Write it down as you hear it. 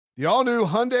The all-new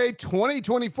Hyundai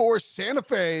 2024 Santa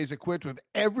Fe is equipped with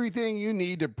everything you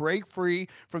need to break free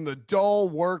from the dull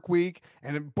work week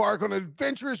and embark on an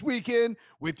adventurous weekend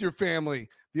with your family.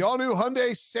 The all-new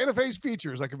Hyundai Santa Fe's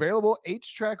features like available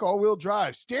H-Track all-wheel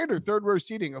drive, standard third-row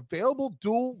seating, available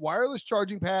dual wireless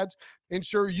charging pads,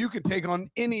 ensure you can take on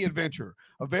any adventure.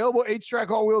 Available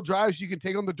H-Track all-wheel drives so you can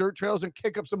take on the dirt trails and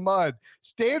kick up some mud.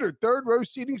 Standard third-row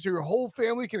seating so your whole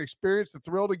family can experience the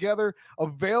thrill together.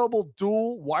 Available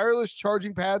dual wireless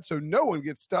charging pads so no one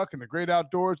gets stuck in the great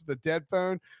outdoors with a dead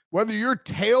phone. Whether you're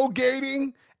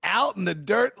tailgating out in the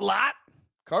dirt lot,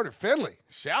 Carter Finley,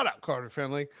 shout out Carter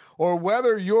Finley, or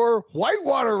whether you're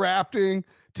whitewater rafting,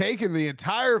 taking the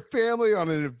entire family on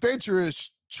an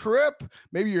adventurous trip,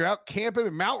 maybe you're out camping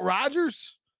in Mount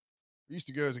Rogers. I used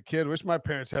to go as a kid. Wish my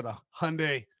parents had a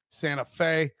Hyundai Santa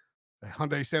Fe. The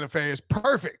Hyundai Santa Fe is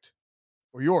perfect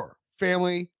for your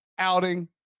family outing.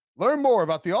 Learn more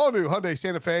about the all-new Hyundai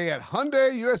Santa Fe at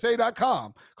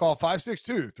HyundaiUSA.com. Call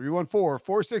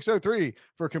 562-314-4603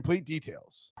 for complete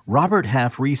details. Robert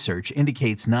Half research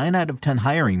indicates 9 out of 10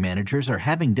 hiring managers are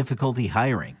having difficulty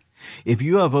hiring. If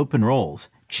you have open roles,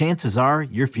 chances are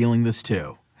you're feeling this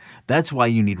too. That's why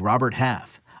you need Robert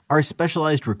Half. Our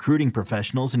specialized recruiting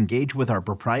professionals engage with our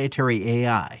proprietary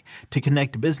AI to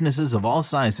connect businesses of all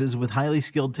sizes with highly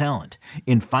skilled talent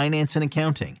in finance and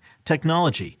accounting,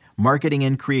 technology, marketing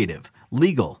and creative,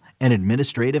 legal, and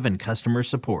administrative and customer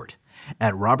support.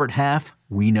 At Robert Half,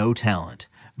 we know talent.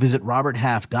 Visit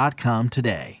roberthalf.com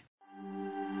today.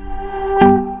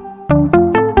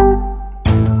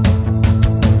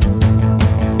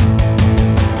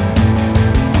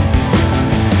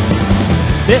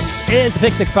 This is the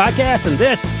Pick Six Podcast, and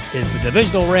this is the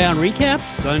Divisional Round Recap,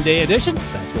 Sunday edition.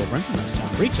 That's Will Brinson, that's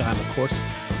John Breach. I'm, of course,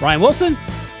 Ryan Wilson.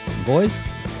 And boys,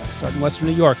 got to start in Western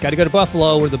New York. Got to go to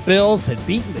Buffalo, where the Bills had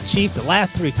beaten the Chiefs the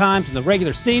last 3 times in the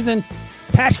regular season.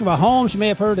 Patrick Mahomes, you may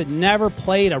have heard, had never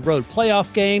played a road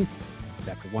playoff game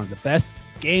after one of the best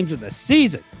games of the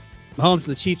season. Mahomes and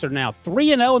the Chiefs are now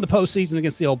 3-0 in the postseason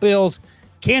against the old Bills.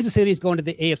 Kansas City is going to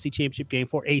the AFC Championship game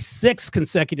for a 6th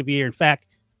consecutive year. In fact,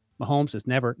 Mahomes has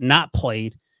never not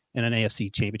played in an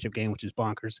AFC Championship game, which is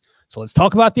bonkers. So let's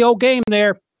talk about the old game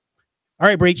there. All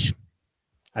right, Breach.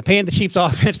 I panned the Chiefs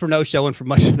offense for no showing for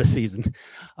much of the season.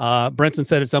 Brinson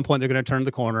said at some point they're going to turn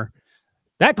the corner.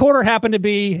 That corner happened to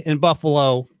be in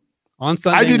Buffalo on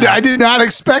Sunday night. I did not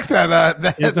expect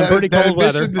that. It's some pretty cold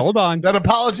weather. Hold on. That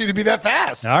apology to be that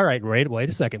fast. All right, wait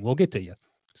a second. We'll get to you.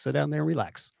 Sit down there and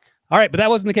relax. All right, but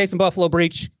that wasn't the case in Buffalo,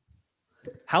 Breach.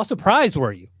 How surprised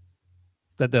were you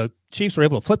that the Chiefs were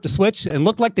able to flip the switch and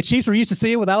look like the Chiefs were used to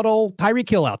seeing without old Tyreek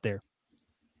Hill out there?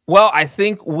 Well, I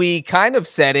think we kind of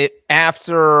said it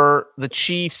after the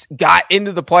Chiefs got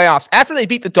into the playoffs, after they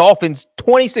beat the Dolphins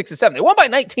 26-7. They won by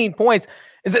 19 points.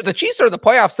 Is that the Chiefs are in the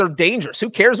playoffs? They're dangerous.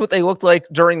 Who cares what they looked like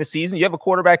during the season? You have a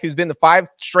quarterback who's been to 5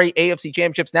 straight AFC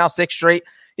championships, now 6 straight.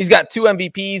 He's got 2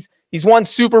 MVPs. He's won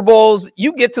Super Bowls.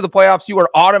 You get to the playoffs, you are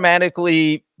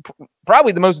automatically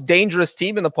probably the most dangerous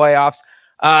team in the playoffs.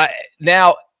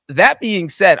 Now, that being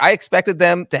said, I expected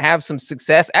them to have some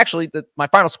success. Actually, my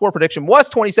final score prediction was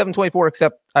 27-24,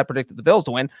 except I predicted the Bills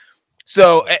to win.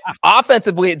 So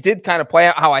offensively, it did kind of play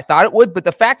out how I thought it would. But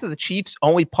the fact that the Chiefs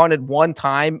only punted 1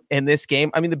 time in this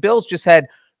game, I mean, the Bills just had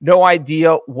no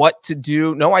idea what to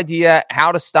do, no idea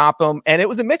how to stop them. And it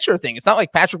was a mixture thing. It's not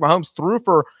like Patrick Mahomes threw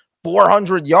for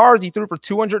 400 yards. He threw for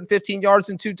 215 yards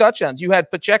and 2 touchdowns. You had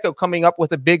Pacheco coming up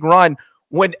with a big run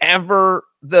whenever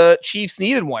the Chiefs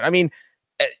needed one. I mean,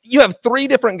 you have 3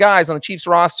 different guys on the Chiefs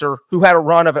roster who had a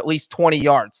run of at least 20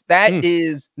 yards. That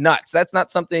is nuts. That's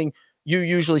not something you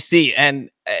usually see.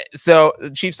 And so the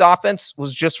Chiefs offense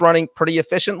was just running pretty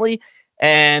efficiently.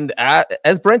 And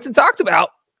as Brinson talked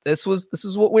about, this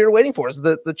is what we were waiting for, is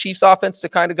the Chiefs offense to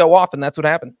kind of go off. And that's what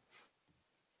happened.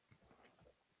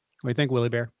 What do you think, Willie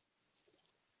Bear?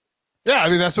 Yeah, I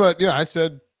mean, that's what I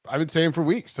said. I've been saying for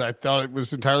weeks. I thought it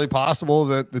was entirely possible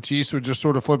that the Chiefs would just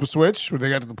sort of flip a switch when they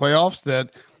got to the playoffs,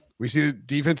 that we see the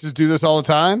defenses do this all the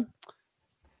time,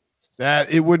 that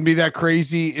it wouldn't be that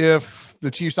crazy if the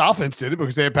Chiefs offense did it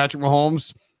because they had Patrick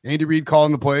Mahomes, Andy Reid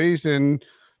calling the plays, and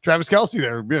Travis Kelce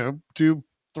there,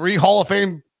 2-3 Hall of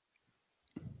Fame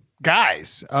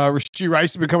guys. Rashee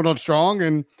Rice has been coming on strong,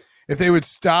 and if they would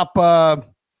stop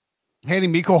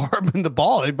handing Mecole Hardman the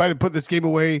ball, they might have put this game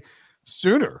away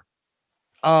sooner.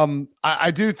 I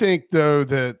do think, though,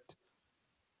 that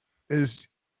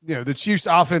the Chiefs'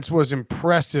 offense was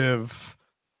impressive,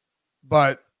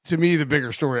 but to me, the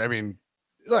bigger story.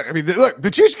 Look, the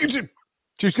Chiefs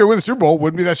go win the Super Bowl.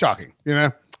 Wouldn't be that shocking,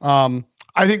 I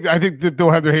think that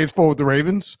they'll have their hands full with the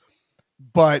Ravens,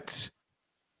 but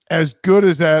as good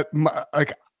as that,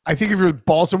 I think if you're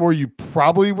Baltimore, you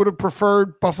probably would have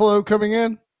preferred Buffalo coming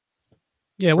in.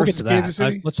 Yeah, we'll get to Kansas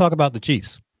that. City. Let's talk about the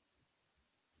Chiefs.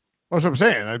 That's what I'm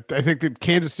saying. I think that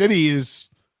Kansas City is.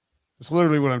 That's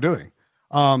literally what I'm doing.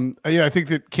 I think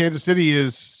that Kansas City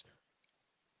is,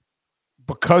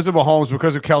 because of Mahomes,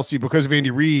 because of Kelsey, because of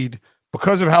Andy Reid,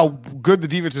 because of how good the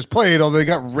defense has played, although they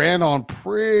got ran on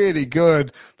pretty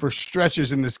good for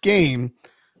stretches in this game.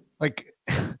 Like,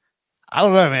 I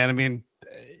don't know, man. I mean,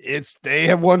 they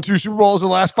have won 2 Super Bowls in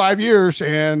the last 5 years,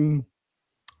 and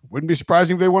wouldn't be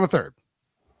surprising if they won a third.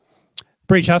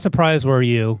 Breach, how surprised were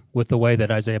you with the way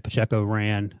that Isaiah Pacheco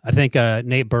ran? I think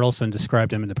Nate Burleson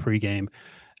described him in the pregame.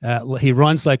 He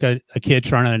runs like a kid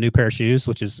trying on a new pair of shoes,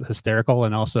 which is hysterical.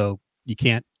 And also, you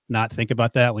can't not think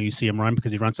about that when you see him run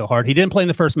because he runs so hard. He didn't play in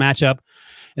the first matchup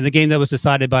in the game that was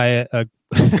decided by a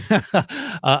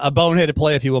boneheaded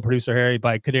play, if you will, producer Harry,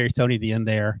 by Kadarius Toney at the end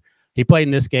there. He played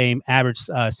in this game, averaged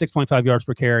 6.5 yards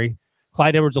per carry.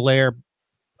 Clyde Edwards-Helaire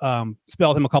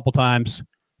spelled him a couple times.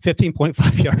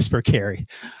 15.5 yards per carry.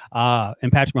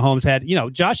 And Patrick Mahomes had,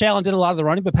 Josh Allen did a lot of the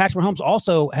running, but Patrick Mahomes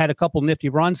also had a couple nifty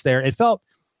runs there.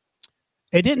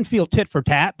 It didn't feel tit for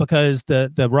tat because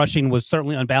the rushing was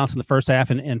certainly unbalanced in the first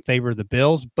half in favor of the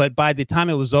Bills. But by the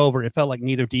time it was over, it felt like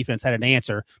neither defense had an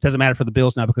answer. Doesn't matter for the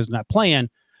Bills now because they're not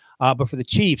playing. But for the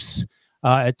Chiefs,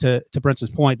 to Brentson's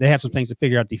point, they have some things to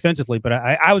figure out defensively. But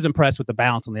I was impressed with the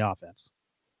balance on the offense.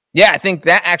 Yeah, I think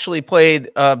that actually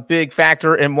played a big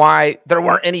factor in why there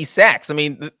weren't any sacks. I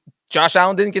mean, Josh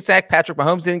Allen didn't get sacked. Patrick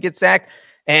Mahomes didn't get sacked.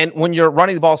 And when you're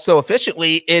running the ball so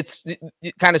efficiently, it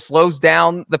kind of slows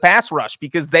down the pass rush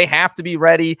because they have to be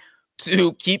ready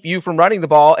to keep you from running the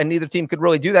ball. And neither team could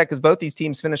really do that because both these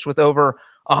teams finished with over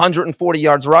 140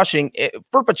 yards rushing.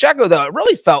 For Pacheco, though, it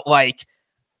really felt like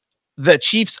the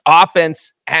Chiefs'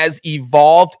 offense has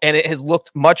evolved and it has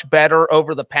looked much better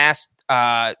over the past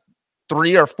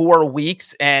 3 or 4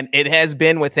 weeks, and it has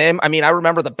been with him. I mean, I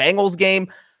remember the Bengals game.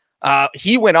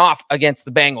 He went off against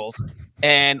the Bengals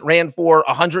and ran for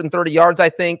 130 yards, I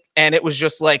think. And it was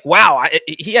just like, wow,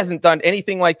 he hasn't done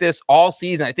anything like this all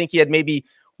season. I think he had maybe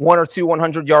 1 or 2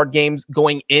 100-yard games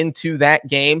going into that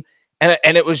game.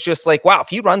 And it was just like, wow, if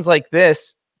he runs like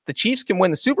this, the Chiefs can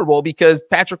win the Super Bowl because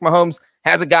Patrick Mahomes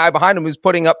has a guy behind him who's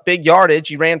putting up big yardage.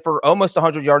 He ran for almost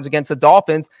 100 yards against the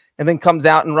Dolphins and then comes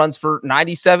out and runs for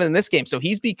 97 in this game. So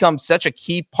he's become such a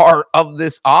key part of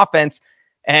this offense.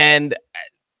 And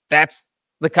that's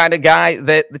the kind of guy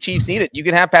that the Chiefs needed. You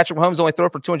can have Patrick Mahomes only throw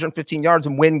for 215 yards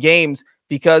and win games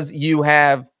because you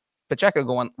have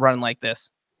Pacheco running like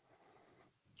this.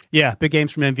 Yeah, big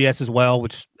games from MVS as well,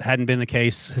 which hadn't been the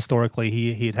case historically.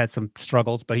 He had some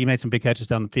struggles, but he made some big catches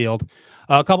down the field.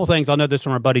 A couple things. I'll know this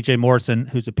from our buddy Jay Morrison,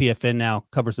 who's a PFN now,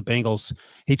 covers the Bengals.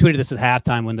 He tweeted this at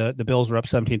halftime when the Bills were up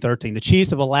 17-13. The Chiefs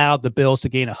have allowed the Bills to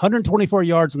gain 124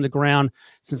 yards on the ground.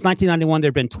 Since 1991, there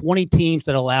have been 20 teams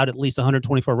that allowed at least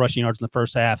 124 rushing yards in the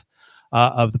first half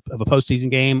of a postseason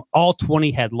game. All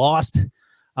 20 had lost.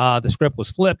 The script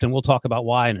was flipped, and we'll talk about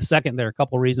why in a second. There are a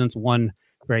couple of reasons. One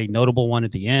very notable one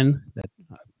at the end that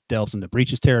delves into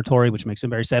Breach's territory, which makes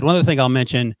him very sad. One other thing I'll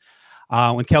mention,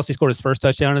 when Kelsey scored his first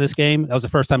touchdown in this game, that was the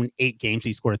first time in 8 games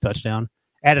he scored a touchdown,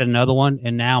 added another one,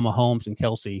 and now Mahomes and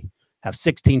Kelsey have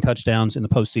 16 touchdowns in the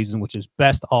postseason, which is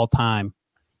best all time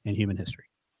in human history.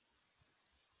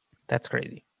 That's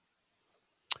crazy.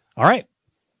 All right.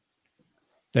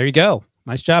 There you go.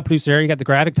 Nice job, producer. You got the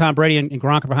graphic. Tom Brady and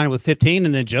Gronk behind him with 15,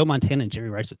 and then Joe Montana and Jerry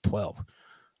Rice with 12,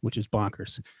 which is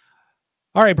bonkers.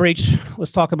 All right, Breach,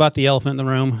 let's talk about the elephant in the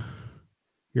room.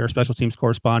 You're a special teams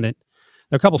correspondent.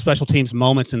 There are a couple special teams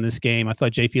moments in this game. I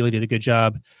thought Jay Feely did a good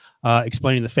job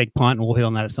explaining the fake punt, and we'll hit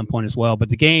on that at some point as well. But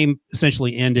the game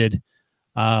essentially ended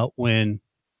when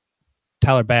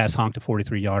Tyler Bass honked a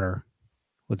 43-yarder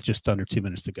with just under 2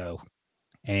 minutes to go.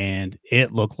 And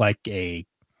it looked like a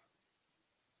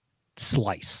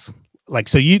slice.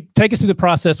 So you take us through the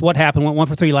process. What happened? Went 1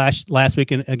 for 3 last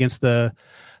week against the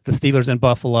Steelers in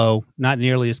Buffalo. Not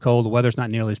nearly as cold. The weather's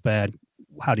not nearly as bad.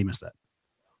 How do you miss that?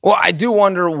 Well, I do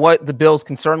wonder what the Bills'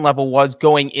 concern level was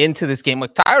going into this game.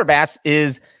 Like, Tyler Bass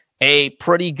is a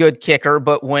pretty good kicker,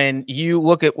 but when you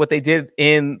look at what they did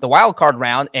in the wild card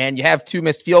round and you have 2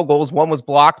 missed field goals, one was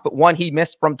blocked, but one he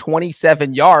missed from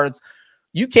 27 yards,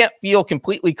 you can't feel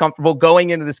completely comfortable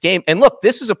going into this game. And look,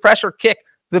 this is a pressure kick.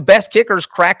 The best kickers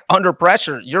crack under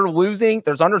pressure. You're losing.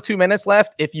 There's under 2 minutes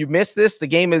left. If you miss this, the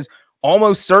game is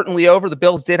almost certainly over. The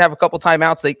Bills did have a couple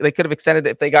timeouts. They could have extended it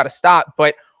if they got a stop,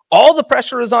 but all the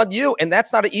pressure is on you, and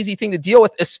that's not an easy thing to deal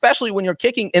with, especially when you're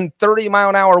kicking in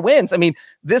 30-mile-an-hour winds. I mean,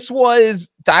 this was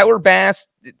Tyler Bass.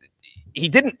 He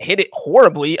didn't hit it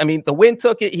horribly. I mean, the wind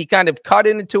took it. He kind of cut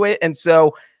into it, and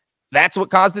so that's what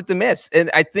caused it to miss. And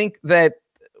I think that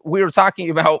we were talking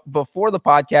about before the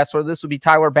podcast where this would be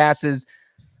Tyler Bass's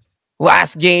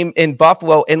last game in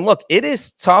Buffalo. And look, it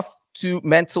is tough to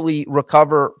mentally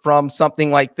recover from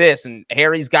something like this. And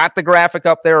Harry's got the graphic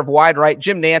up there of wide right.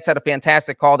 Jim Nantz had a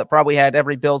fantastic call that probably had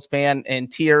every Bills fan in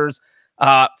tears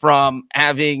from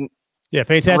having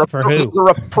fantastic for who? The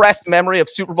repressed memory of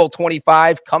Super Bowl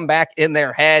 25 come back in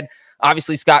their head.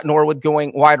 Obviously, Scott Norwood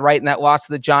going wide right in that loss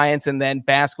to the Giants, and then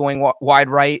Bass going wide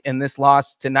right in this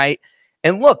loss tonight.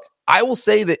 And look, I will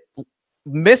say that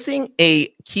missing a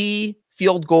key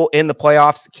field goal in the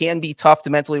playoffs can be tough to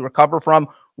mentally recover from.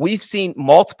 We've seen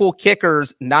multiple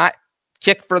kickers not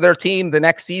kick for their team the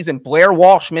next season. Blair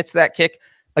Walsh missed that kick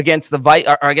against the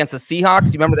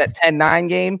Seahawks. You remember that 10-9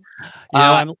 game?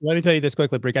 Let me tell you this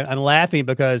quickly, Brick. I'm laughing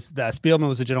because Spielman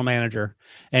was the general manager,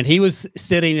 and he was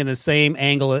sitting in the same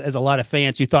angle as a lot of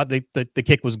fans who thought the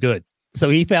kick was good. So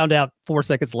he found out 4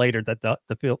 seconds later that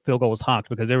the field goal was honked,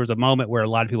 because there was a moment where a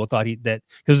lot of people thought because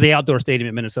it was the outdoor stadium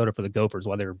in Minnesota for the Gophers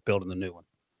while they were building the new one.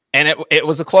 And it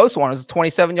was a close one. It was a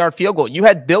 27-yard field goal. You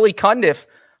had Billy Cundiff,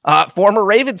 former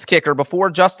Ravens kicker, before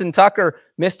Justin Tucker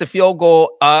missed a field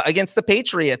goal against the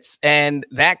Patriots, and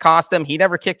that cost him. He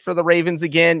never kicked for the Ravens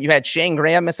again. You had Shane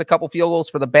Graham miss a couple field goals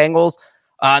for the Bengals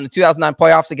in the 2009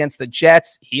 playoffs against the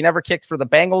Jets. He never kicked for the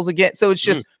Bengals again. So it's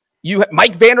just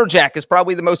Mike Vanderjagt is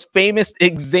probably the most famous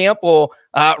example.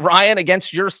 Ryan,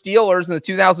 against your Steelers in the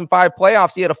 2005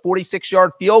 playoffs, he had a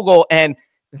 46-yard field goal, and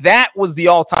that was the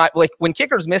all-time. Like, when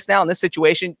kickers miss now in this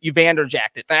situation, you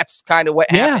Vanderjagt it. That's kind of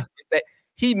what happened. That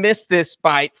he missed this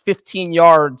by 15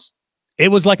 yards. It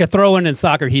was like a throw-in in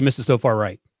soccer. He missed it so far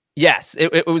right. Yes,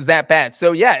 it was that bad.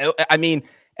 So,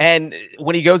 and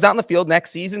when he goes out in the field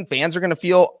next season, fans are going to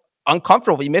feel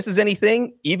uncomfortable. If he misses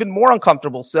anything, even more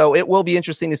uncomfortable. So it will be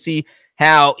interesting to see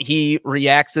how he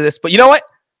reacts to this. But you know what?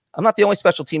 I'm not the only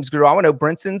special teams guru. I want to know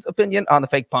Brinson's opinion on the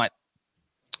fake punt.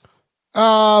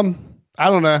 I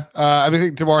don't know. I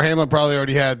think Damar Hamlin probably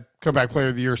already had comeback player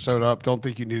of the year sewed up. Don't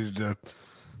think you needed to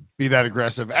be that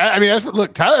aggressive. As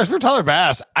for Tyler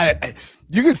Bass,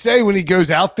 you could say when he goes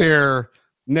out there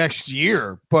next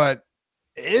year, but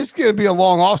it's going to be a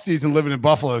long offseason living in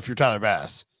Buffalo if you're Tyler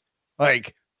Bass.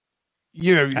 Like,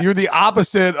 you're the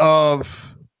opposite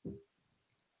of,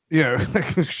 Sean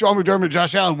McDermott,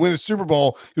 Josh Allen win a Super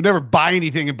Bowl. You'll never buy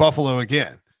anything in Buffalo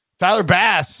again. Tyler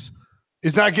Bass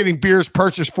is not getting beers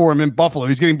purchased for him in Buffalo.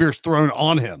 He's getting beers thrown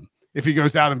on him if he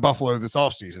goes out in Buffalo this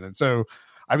offseason. And so,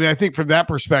 I think from that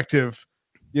perspective,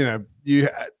 I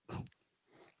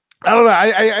don't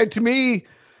know. To me,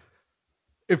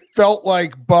 it felt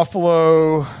like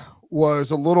Buffalo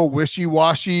was a little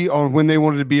wishy-washy on when they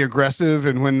wanted to be aggressive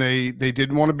and when they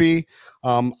didn't want to be.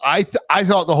 I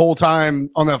thought the whole time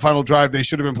on that final drive, they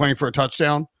should have been playing for a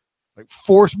touchdown. Like,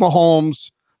 force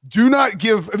Mahomes. Do not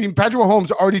give – Patrick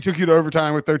Mahomes already took you to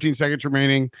overtime with 13 seconds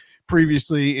remaining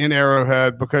previously in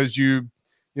Arrowhead because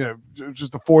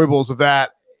just the foibles of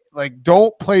that. Like,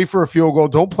 don't play for a field goal.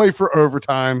 Don't play for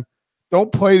overtime.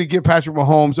 Don't play to give Patrick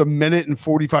Mahomes a minute and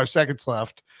 45 seconds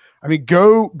left.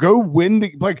 Go win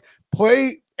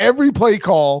play every play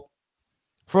call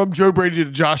from Joe Brady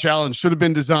to Josh Allen should have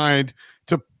been designed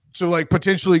to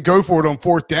potentially go for it on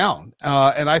fourth down.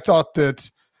 And I thought that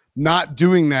not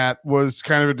doing that was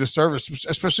kind of a disservice,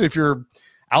 especially if you're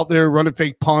out there running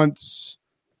fake punts.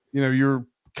 You're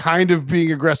kind of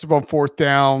being aggressive on fourth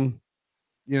down.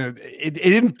 It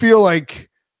didn't feel like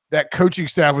that coaching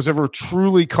staff was ever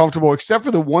truly comfortable, except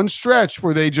for the one stretch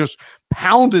where they just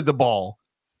pounded the ball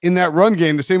in that run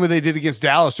game, the same way they did against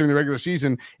Dallas during the regular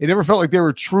season. It never felt like they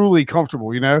were truly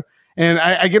comfortable, And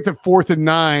I get that 4th and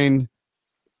 9,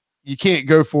 you can't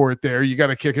go for it there. You got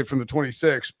to kick it from the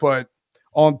 26. But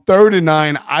on 3rd and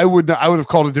 9, I would have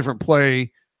called a different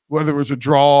play, whether it was a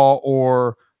draw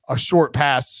or a short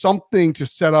pass, something to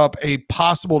set up a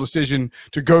possible decision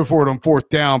to go for it on 4th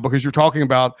down, because you're talking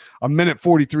about a minute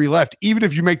 43 left. Even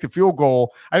if you make the field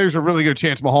goal, I think there's a really good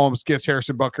chance Mahomes gets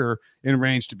Harrison Butker in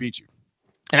range to beat you.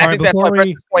 And I think that's why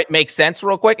Brett's point makes sense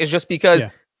real quick, is just because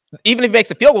even if he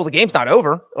makes a field goal, the game's not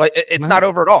over. Like, it's not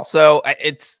over at all. So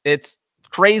it's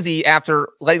crazy. After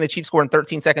letting the Chiefs score in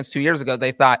 13 seconds 2 years ago,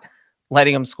 they thought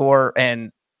letting them score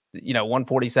and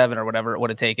 147 or whatever it would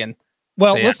have taken.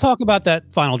 Well, let's talk about that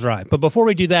final drive. But before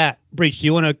we do that, Breach, do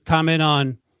you want to comment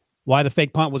on why the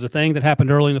fake punt was a thing that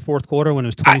happened early in the fourth quarter when it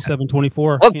was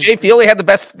 27-24? Look, Jay Feely had the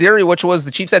best theory, which was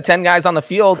the Chiefs had 10 guys on the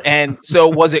field. And so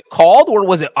was it called or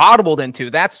was it audibled into?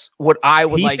 That's what I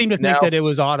would like to know. He seemed to think that it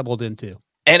was audibled into.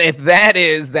 And if that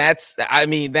is, that's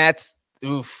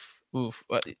oof.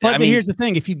 But here's the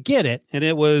thing. If you get it, and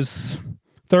it was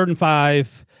 3rd and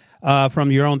 5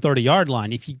 from your own 30-yard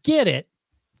line, if you get it,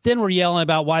 then we're yelling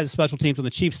about why the special teams on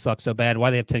the Chiefs suck so bad,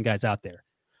 why they have 10 guys out there.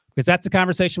 Because that's the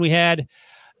conversation we had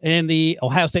in the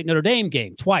Ohio State Notre Dame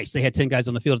game. Twice they had 10 guys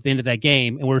on the field at the end of that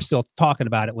game, and we're still talking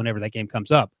about it whenever that game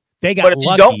comes up. They got but if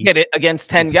lucky. you don't get it against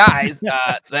 10 guys,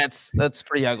 that's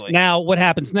pretty ugly. Now, what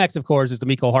happens next, of course, is the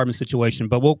Mecole Hardman situation,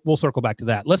 but we'll circle back to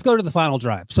that. Let's go to the final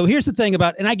drive. So here's the thing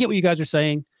about, and I get what you guys are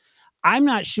saying. I'm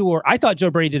not sure. I thought Joe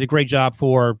Brady did a great job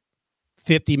for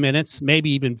 50 minutes,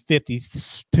 maybe even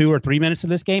 52 or 3 minutes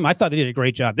of this game. I thought they did a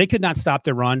great job. They could not stop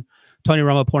their run. Tony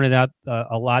Romo pointed out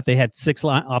a lot. They had 6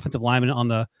 offensive linemen on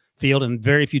the field, and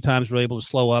very few times were able to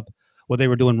slow up what they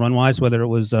were doing run-wise, whether it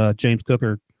was James Cook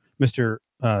or Mr.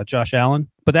 Josh Allen.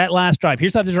 But that last drive,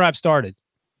 here's how the drive started.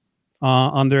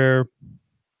 On their,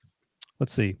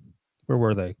 let's see, where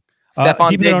were they?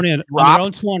 Stephon Diggs on their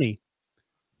own 20.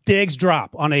 Diggs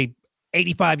drop on a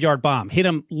 85-yard bomb. Hit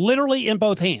him literally in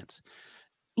both hands.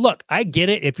 Look, I get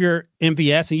it. If you're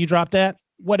MVS and you drop that,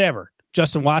 whatever.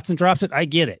 Justin Watson drops it, I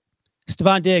get it.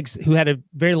 Stephon Diggs, who had a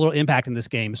very little impact in this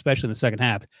game, especially in the second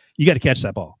half, you got to catch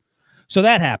that ball. So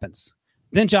that happens.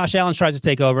 Then Josh Allen tries to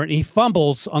take over, and he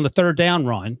fumbles on the third down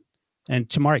run. And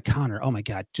Tamari Connor, oh my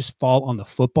God, just fall on the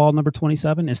football, number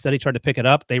 27. Instead, he tried to pick it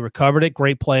up. They recovered it.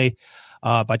 Great play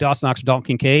by Dawson Knox or Dalton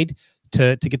Kincaid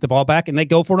to get the ball back, and they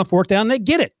go for it on fourth down, and they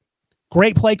get it.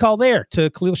 Great play call there to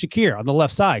Khalil Shakir on the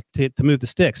left side to move the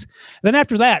sticks. Then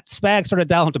after that, Spags started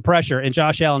dialing to pressure, and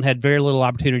Josh Allen had very little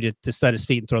opportunity to set his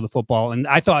feet and throw the football. And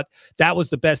I thought that was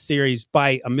the best series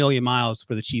by a million miles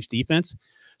for the Chiefs defense.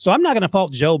 So I'm not going to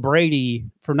fault Joe Brady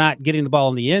for not getting the ball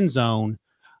in the end zone.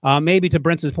 Maybe to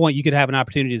Brentson's point, you could have an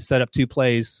opportunity to set up 2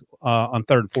 plays on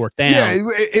third and fourth down. Yeah,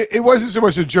 it wasn't so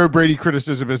much a Joe Brady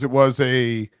criticism as it was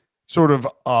a sort of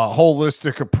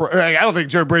holistic approach. I don't think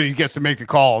Joe Brady gets to make the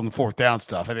call on the fourth down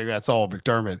stuff. I think that's all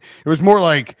McDermott. It was more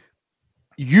like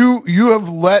you have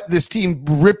let this team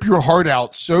rip your heart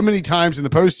out so many times in the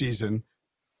postseason.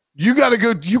 You got to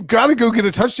go get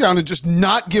a touchdown and just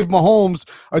not give Mahomes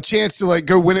a chance to like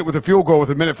go win it with a field goal with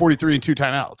 1:43 and 2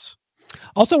 timeouts.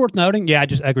 Also worth noting, I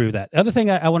just agree with that. The other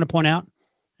thing I want to point out,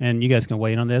 and you guys can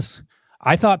weigh in on this,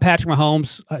 I thought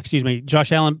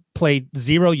Josh Allen played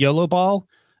 0 YOLO ball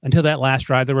until that last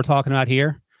drive that we're talking about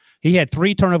here. He had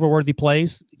 3 turnover-worthy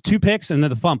plays, 2 picks, and then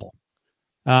the fumble.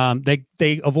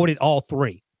 They avoided all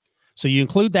 3. So you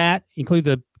include that,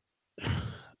 the,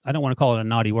 I don't want to call it a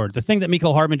naughty word. The thing that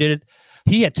Mecole Hardman did,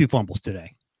 he had 2 fumbles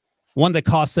today. One that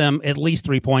cost them at least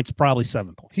 3 points, probably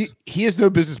 7 points. He has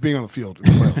no business being on the field in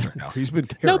the playoffs right now. He's been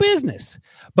terrible. No business.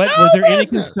 But was there any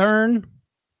concern?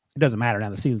 It doesn't matter now.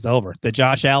 The season's over. That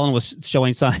Josh Allen was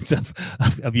showing signs of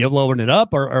YOLOing it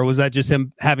up, or was that just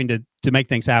him having to make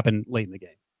things happen late in the game?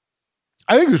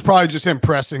 I think it was probably just him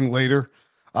pressing later.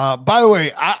 By the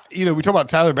way, we talk about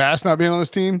Tyler Bass not being on this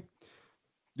team.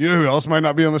 You know who else might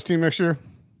not be on this team next year?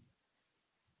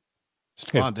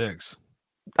 Stephon Diggs.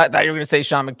 I thought you were going to say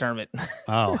Sean McDermott.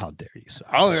 Oh, how dare you!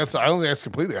 I don't think that's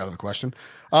completely out of the question.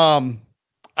 I mean,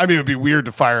 it would be weird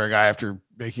to fire a guy after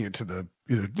making it to the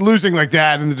losing like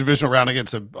that in the divisional round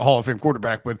against a Hall of Fame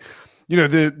quarterback. But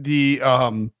the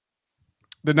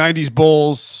 90s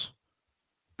Bulls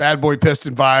bad boy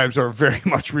Piston vibes are very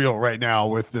much real right now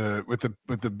with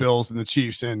the Bills and the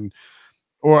Chiefs.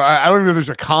 Or I don't even know if there's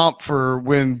a comp for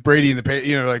when Brady and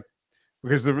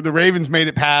because the Ravens made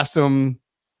it past them.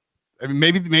 I mean,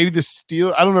 maybe the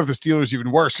Steelers. I don't know if the Steelers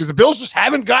even worse because the Bills just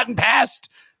haven't gotten past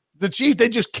the Chiefs. They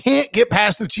just can't get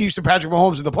past the Chiefs and Patrick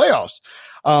Mahomes in the playoffs.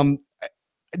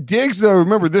 Diggs, though,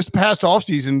 remember this past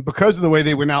offseason, because of the way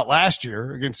they went out last year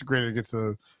not against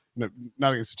the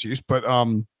Chiefs, but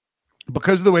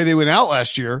because of the way they went out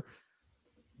last year,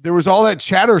 there was all that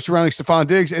chatter surrounding Stephon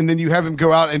Diggs, and then you have him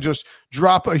go out and just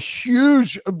drop a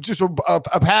huge,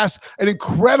 a pass, an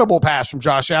incredible pass from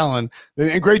Josh Allen.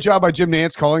 And great job by Jim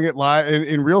Nantz calling it live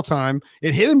in real time.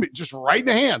 It hit him just right in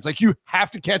the hands. Like, you have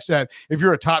to catch that if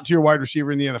you're a top-tier wide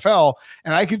receiver in the NFL.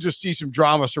 And I could just see some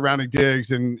drama surrounding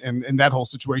Diggs and that whole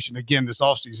situation again this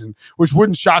offseason, which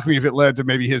wouldn't shock me if it led to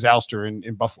maybe his ouster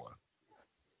in Buffalo.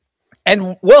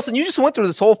 And Wilson, you just went through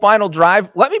this whole final drive.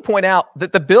 Let me point out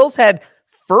that the Bills had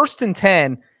 1st and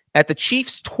 10 at the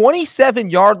Chiefs'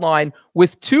 27-yard line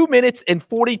with 2 minutes and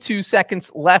 42 seconds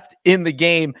left in the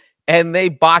game, and they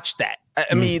botched that.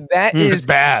 I mean, that is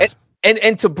bad.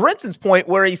 And to Brinson's point,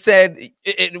 where he said,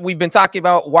 we've been talking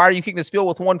about why are you kicking this field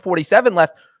with 1:47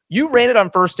 left? You ran it on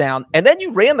 1st down, and then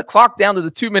you ran the clock down to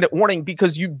the 2-minute warning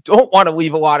because you don't want to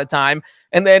leave a lot of time,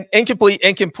 and then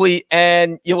incomplete,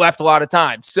 and you left a lot of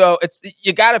time. So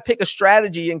you got to pick a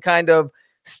strategy and kind of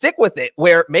stick with it,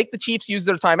 where make the Chiefs use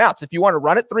their timeouts. If you want to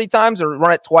run it 3 times or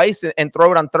run it twice and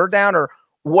throw it on 3rd down or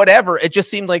whatever. It just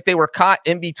seemed like they were caught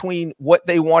in between what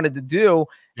they wanted to do.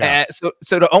 Yeah.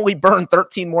 So to only burn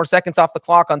 13 more seconds off the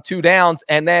clock on 2 downs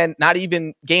and then not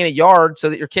even gain a yard so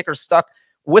that your kicker's stuck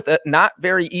with a not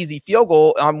very easy field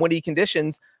goal on windy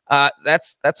conditions,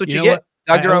 that's what you get.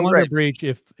 I wonder, Breach,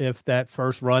 if that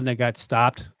first run that got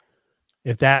stopped,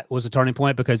 if that was a turning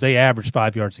point, because they averaged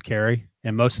 5 yards a carry,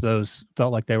 and most of those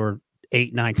felt like they were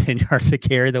 8, 9, 10 yards a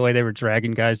carry the way they were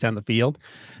dragging guys down the field.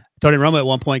 Tony Romo at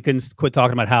one point couldn't quit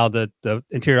talking about how the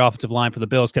interior offensive line for the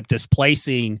Bills kept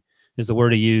displacing, is the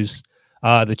word he used,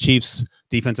 the Chiefs'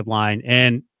 defensive line.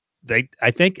 And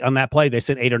I think on that play, they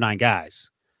sent 8 or 9 guys.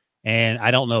 And I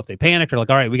don't know if they panicked or like,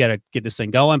 all right, we got to get this thing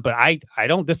going. But I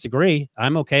don't disagree.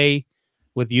 I'm okay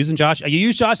with using Josh. You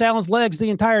use Josh Allen's legs the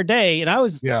entire day. And I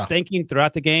was thinking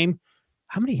throughout the game,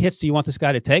 how many hits do you want this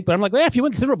guy to take? But I'm like, well, if you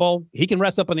win the Super Bowl, he can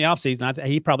rest up in the offseason.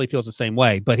 He probably feels the same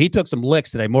way. But he took some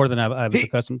licks today, more than I was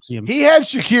accustomed to see him. He had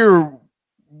Shakir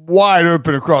wide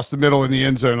open across the middle in the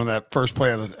end zone on that first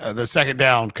play of the second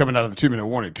down coming out of the 2-minute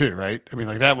warning too, right? I mean,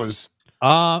 like that was.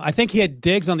 I think he had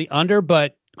Diggs on the under,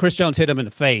 but Chris Jones hit him in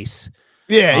the face.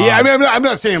 Yeah. I mean, I'm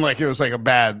not saying like it was like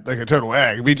a total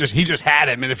egg. I mean, he just had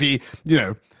him, and if he,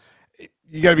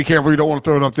 you got to be careful. You don't want to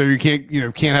throw it up there. You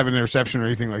can't have an interception or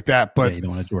anything like that. But you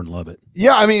don't want to Jordan Love it.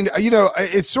 Yeah, I mean,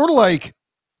 it's sort of like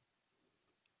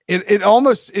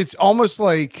it's almost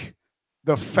like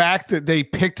the fact that they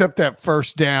picked up that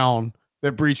first down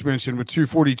that Breach mentioned with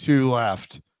 2:42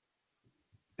 left,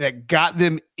 that got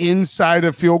them inside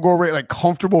of field goal range, like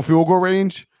comfortable field goal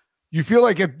range. You feel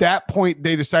like at that point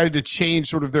they decided to change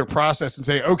sort of their process and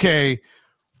say, okay,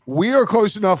 we are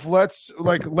close enough. Let's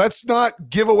not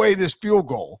give away this field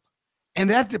goal. And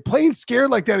that playing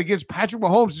scared like that against Patrick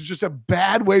Mahomes is just a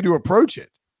bad way to approach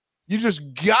it. You just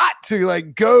got to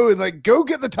go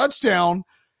get the touchdown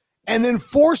and then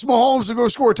force Mahomes to go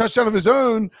score a touchdown of his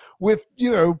own with,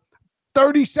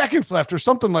 30 seconds left or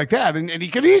something like that. And he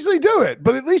could easily do it,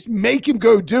 but at least make him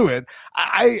go do it.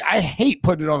 I hate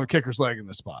putting it on the kicker's leg in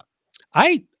this spot.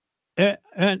 I'd be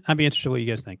interested in what you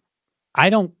guys think. I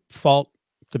don't fault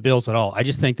the Bills at all. I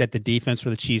just think that the defense for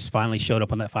the Chiefs finally showed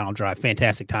up on that final drive.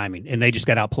 Fantastic timing. And they just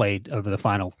got outplayed over the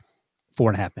final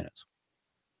 4.5 minutes.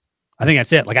 I think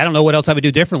that's it. I don't know what else I would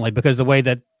do differently, because the way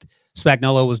that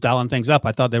Spagnuolo was dialing things up,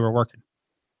 I thought they were working.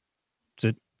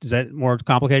 Is that more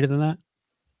complicated than that?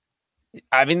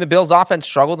 I mean, the Bills offense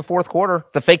struggled in the fourth quarter.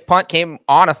 The fake punt came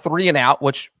on a 3-and-out,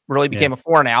 which really became a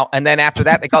 4-and-out. And then after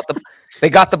that, they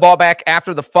got the ball back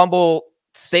after the fumble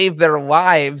saved their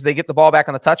lives. They get the ball back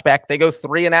on the touchback. They go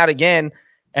 3-and-out again,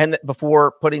 and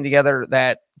before putting together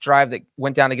that drive that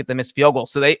went down to get the missed field goal.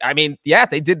 So they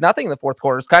did nothing in the fourth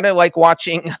quarter. It's kind of like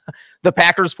watching the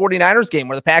Packers 49ers game,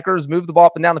 where the Packers moved the ball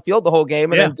up and down the field the whole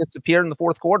game and then disappeared in the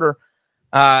fourth quarter.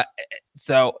 I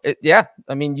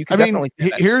mean, you can definitely see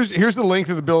that. Here's the length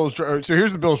of the Bills. So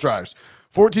here's the Bills drives: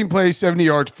 14 plays, 70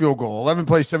 yards, field goal; 11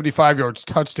 plays, 75 yards,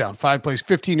 touchdown; 5 plays,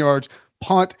 15 yards,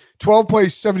 punt; 12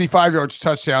 plays, 75 yards,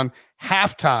 touchdown;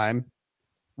 halftime.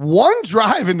 1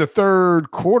 drive in the third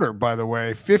quarter, by the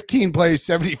way, 15 plays,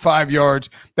 75 yards.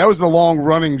 That was the long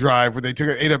running drive where they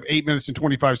took 8 minutes and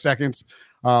 25 seconds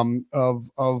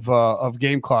of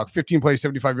game clock. 15 plays,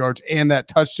 75 yards, and that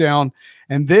touchdown.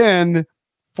 And then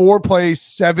 4 plays,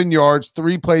 7 yards,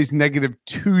 3 plays,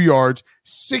 -2 yards,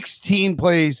 16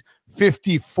 plays,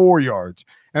 54 yards.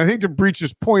 And I think to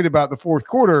Breach's point about the fourth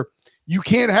quarter, you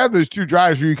can't have those 2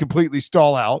 drives where you completely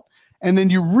stall out. And then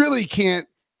you really can't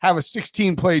have a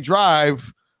 16-play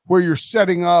drive where you're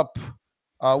setting up.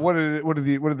 What did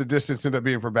the distance end up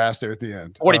being for Bass there at the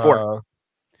end? 44.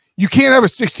 You can't have a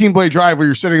 16-play drive where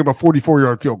you're setting up a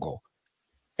 44-yard field goal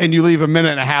and you leave a minute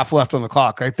and a half left on the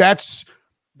clock. Just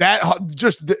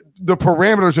the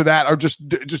parameters of that are just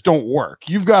don't work.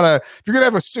 If you're gonna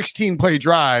have a 16-play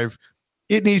drive,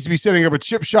 it needs to be setting up a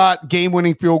chip shot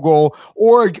game-winning field goal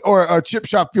or a chip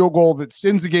shot field goal that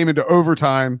sends the game into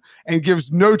overtime and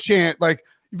gives no chance. Like,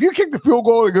 if you kick the field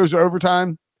goal and it goes to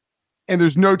overtime and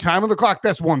there's no time on the clock,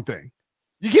 that's one thing.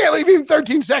 You can't leave even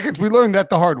 13 seconds. We learned that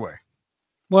the hard way.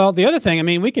 Well, the other thing, I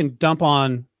mean, we can dump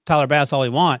on Tyler Bass all we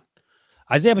want.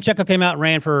 Isaiah Pacheco came out and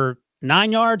ran for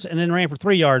 9 yards and then ran for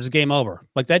 3 yards. Game over.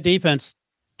 Like, that defense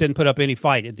didn't put up any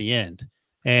fight at the end.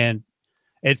 And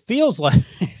it feels like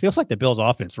the Bills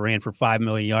offense ran for 5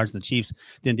 million yards and the Chiefs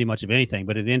didn't do much of anything.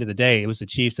 But at the end of the day, it was the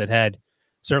Chiefs that had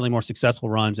certainly more successful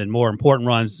runs and more important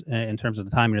runs in terms of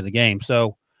the timing of the game.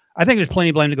 So I think there's plenty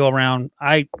of blame to go around.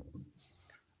 I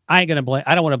ain't going to blame.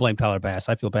 I don't want to blame Tyler Bass.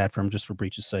 I feel bad for him just for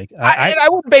Breach's sake. I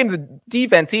wouldn't blame the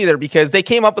defense either, because they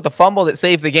came up with a fumble that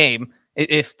saved the game.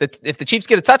 If the Chiefs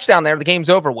get a touchdown there, the game's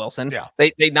over, Wilson. Yeah.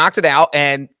 They knocked it out,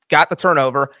 and got the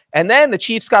turnover, and then the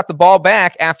Chiefs got the ball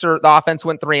back after the offense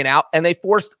went 3 and out, and they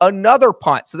forced another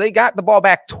punt. So they got the ball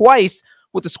back twice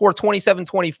with the score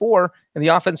 27-24, and the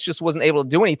offense just wasn't able to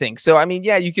do anything. So, I mean,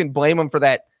 yeah, you can blame them for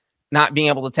that, not being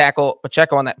able to tackle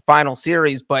Pacheco on that final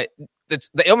series, but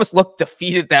they almost looked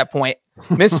defeated at that point.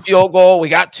 Missed field goal. We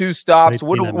got 2 stops.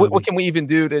 What can we even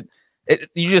do to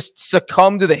you just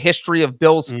succumb to the history of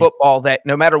Bills football that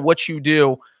no matter what you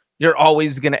do, you're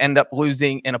always going to end up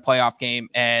losing in a playoff game,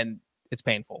 and it's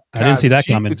painful. I didn't see that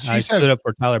coming. I stood up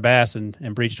for Tyler Bass, and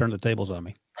Breach turned the tables on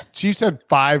me. Chiefs had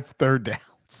 5 third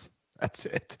downs. That's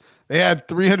it. They had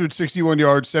 361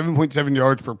 yards, 7.7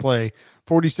 yards per play,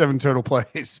 47 total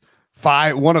plays,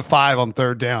 1 of 5 on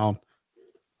third down,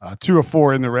 2 of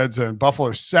 4 in the red zone.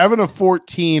 Buffalo 7 of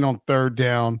 14 on third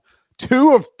down,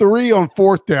 2 of 3 on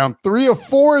fourth down, 3 of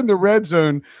 4 in the red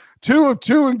zone, 2 of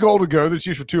 2 in goal to go. The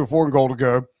Chiefs were 2 of 4 in goal to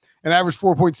go, and averaged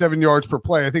 4.7 yards per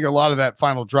play. I think a lot of that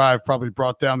final drive probably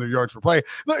brought down their yards per play.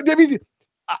 Look, I mean,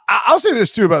 I'll say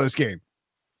this too about this game.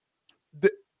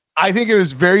 I think it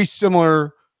is very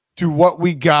similar to what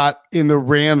we got in the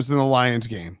Rams and the Lions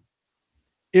game.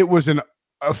 It was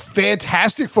a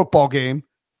fantastic football game.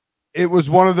 It was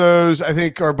one of those, I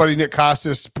think our buddy Nick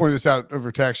Costas pointed this out over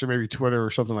text or maybe Twitter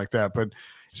or something like that. But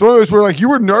it's one of those where like you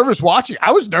were nervous watching.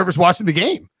 I was nervous watching the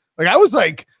game. Like I was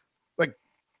like,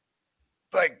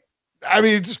 I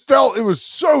mean, it just felt, it was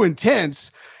so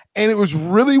intense. And it was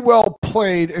really well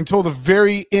played until the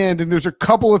very end. And there's a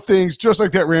couple of things just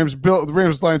like that the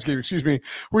Rams-Lions game,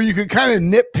 where you could kind of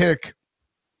nitpick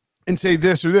and say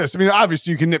this or this. I mean,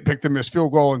 obviously you can nitpick the missed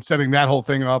field goal and setting that whole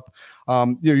thing up.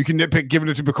 You can nitpick giving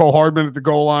it to Mecole Hardman at the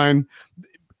goal line.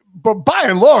 But by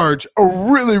and large, a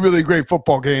really, really great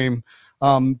football game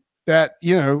that,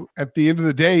 at the end of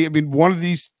the day, I mean, one of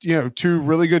these, 2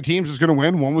 really good teams was going to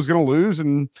win. One was going to lose.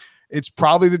 And it's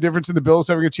probably the difference in the Bills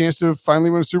having a chance to finally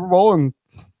win a Super Bowl and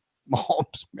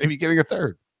Mahomes maybe getting a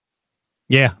third.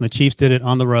 Yeah, the Chiefs did it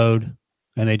on the road,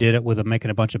 and they did it with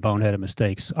making a bunch of boneheaded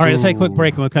mistakes. All right, let's take a quick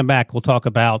break. When we come back, we'll talk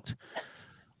about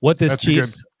what this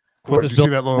Chiefs what this Bills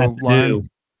has to do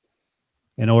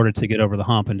in order to get over the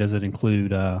hump, and does it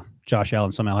include Josh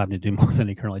Allen somehow having to do more than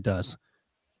he currently does?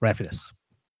 Right after this.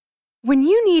 When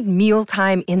you need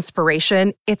mealtime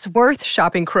inspiration, it's worth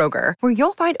shopping Kroger, where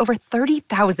you'll find over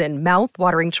 30,000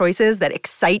 mouth-watering choices that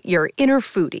excite your inner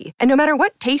foodie. And no matter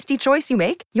what tasty choice you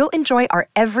make, you'll enjoy our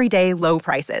everyday low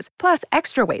prices, plus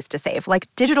extra ways to save, like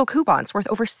digital coupons worth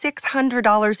over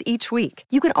 $600 each week.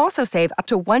 You can also save up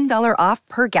to $1 off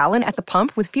per gallon at the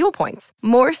pump with fuel points.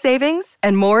 More savings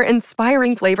and more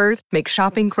inspiring flavors make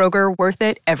shopping Kroger worth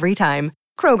it every time.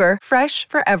 Kroger, fresh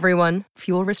for everyone.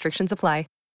 Fuel restrictions apply.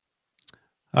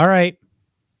 All right.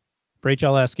 Breach,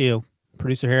 I'll ask you.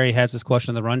 Producer Harry has this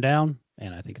question in the rundown,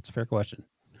 and I think it's a fair question.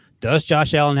 Does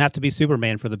Josh Allen have to be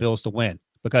Superman for the Bills to win?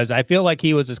 Because I feel like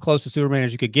he was as close to Superman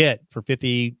as you could get for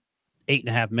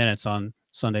 58.5 minutes on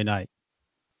Sunday night.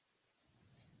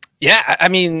 Yeah, I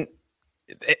mean,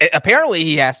 apparently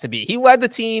he has to be. He led the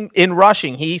team in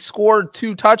rushing. He scored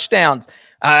 2 touchdowns.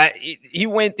 He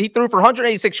threw for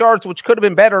 186 yards, which could have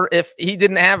been better if he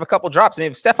didn't have a couple drops. I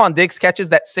mean, if Stephon Diggs catches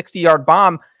that 60-yard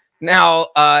bomb, now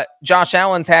Josh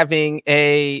Allen's having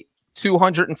a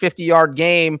 250-yard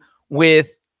game with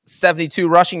 72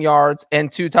 rushing yards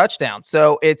and 2 touchdowns.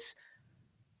 So it's,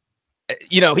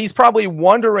 he's probably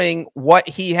wondering what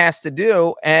he has to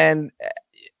do. And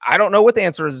I don't know what the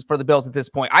answer is for the Bills at this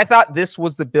point. I thought this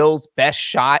was the Bills' best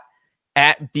shot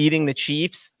at beating the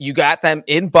Chiefs. You got them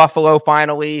in Buffalo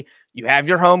finally. You have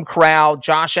your home crowd.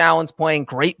 Josh Allen's playing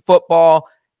great football,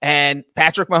 and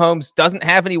Patrick Mahomes doesn't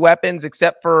have any weapons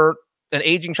except for an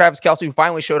aging Travis Kelce who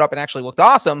finally showed up and actually looked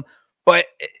awesome. But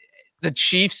the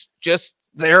Chiefs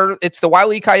it's the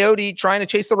Wile E. Coyote trying to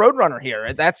chase the Roadrunner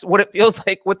here. That's what it feels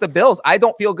like with the Bills. I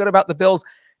don't feel good about the Bills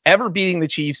ever beating the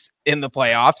Chiefs in the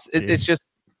playoffs. It's just,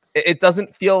 it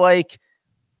doesn't feel like,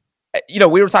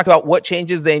 we were talking about what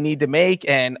changes they need to make,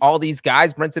 and all these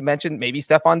guys, Brinson mentioned, maybe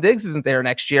Stephon Diggs isn't there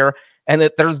next year, and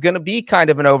that there's going to be kind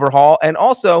of an overhaul. And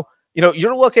also,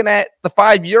 you're looking at the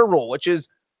 5-year rule, which is,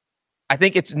 I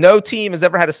think it's no team has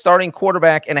ever had a starting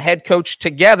quarterback and a head coach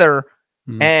together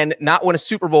and not win a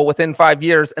Super Bowl within 5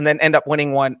 years and then end up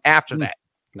winning one after that.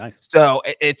 Nice. So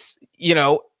it's, you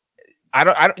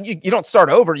don't start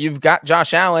over. You've got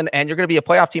Josh Allen, and you're going to be a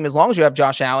playoff team as long as you have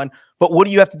Josh Allen. But what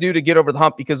do you have to do to get over the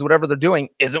hump? Because whatever they're doing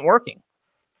isn't working.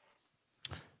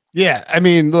 Yeah, I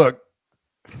mean, look,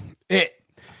 this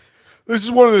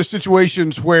is one of those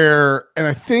situations where, and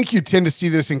I think you tend to see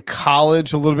this in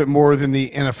college a little bit more than the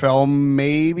NFL,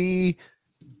 maybe,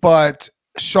 but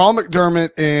Sean McDermott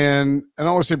and I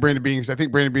don't want to say Brandon Beane, because I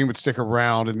think Brandon Beane would stick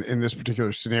around in this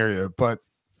particular scenario, but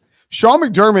Sean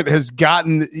McDermott has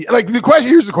gotten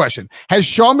here's the question. Has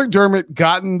Sean McDermott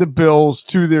gotten the Bills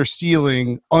to their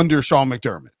ceiling under Sean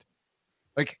McDermott?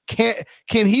 Like, can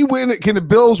he win? Can the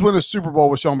Bills win a Super Bowl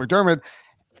with Sean McDermott?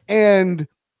 And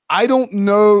I don't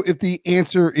know if the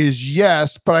answer is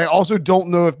yes, but I also don't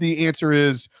know if the answer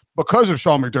is because of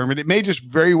Sean McDermott. It may just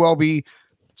very well be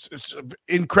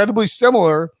incredibly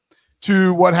similar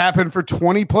to what happened for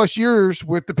 20 plus years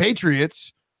with the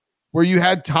Patriots, where you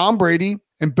had Tom Brady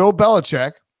and Bill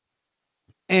Belichick,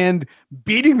 and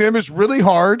beating them is really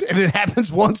hard, and it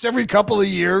happens once every couple of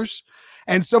years,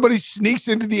 and somebody sneaks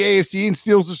into the AFC and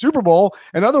steals the Super Bowl,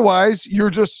 and otherwise you're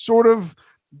just sort of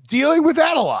dealing with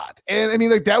that a lot. And I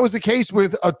mean, like, that was the case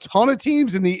with a ton of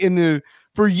teams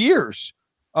for years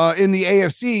in the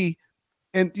AFC.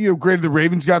 And, granted, the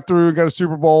Ravens got through and got a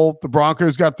Super Bowl. The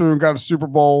Broncos got through and got a Super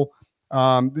Bowl.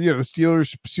 The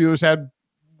Steelers had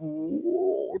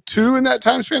 2 in that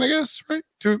time span, I guess, right?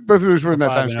 2, both of those were in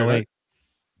that time span, right?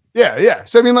 Yeah.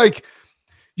 So I mean, like,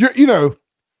 the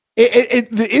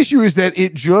issue is that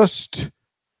it just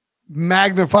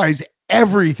magnifies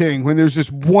everything when there's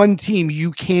just one team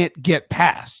you can't get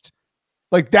past.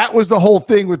 Like, that was the whole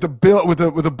thing with the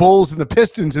Bulls and the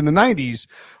Pistons in the 90s.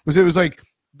 It was like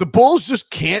the Bulls just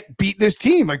can't beat this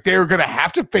team. Like, they're going to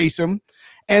have to face them,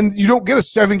 and you don't get a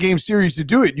 7-game series to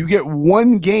do it. You get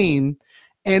one game.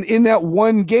 And in that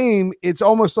one game, it's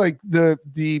almost like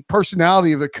the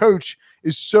personality of the coach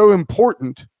is so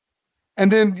important.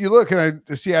 And then you look, and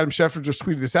I see Adam Schefter just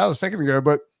tweeted this out a second ago,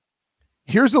 but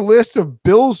here's a list of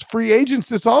Bills free agents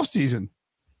this offseason.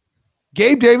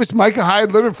 Gabe Davis, Micah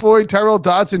Hyde, Leonard Floyd, Tyrell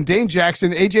Dodson, Dane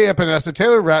Jackson, AJ Epinesa,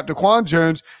 Taylor Rapp, Daquan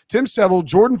Jones, Tim Settle,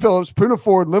 Jordan Phillips, Poona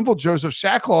Ford, Linval Joseph,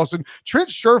 Shaq Lawson, Trent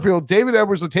Sherfield, David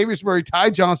Edwards, Latavius Murray, Ty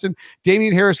Johnson,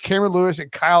 Damian Harris, Cameron Lewis,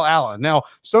 and Kyle Allen. Now,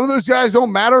 some of those guys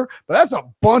don't matter, but that's a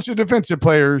bunch of defensive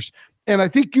players. And I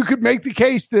think you could make the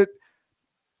case that,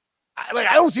 I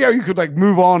don't see how you could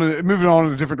move on in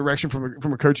a different direction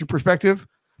from a coaching perspective.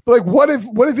 But what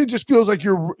if it just feels like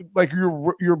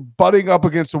you're butting up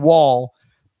against a wall,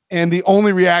 and the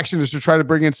only reaction is to try to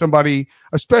bring in somebody,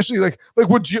 especially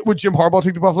would Jim Harbaugh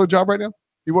take the Buffalo job right now?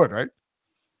 He would, right?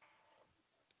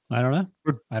 I don't know.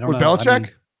 Would I Belichick?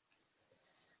 mean,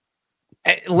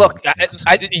 Look,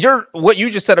 what you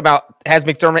just said about has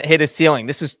McDermott hit his ceiling.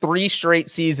 This is 3 straight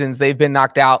seasons they've been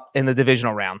knocked out in the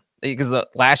divisional round, because the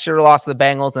last year lost to the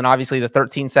Bengals, and obviously the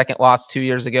 13-second loss 2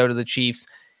 years ago to the Chiefs.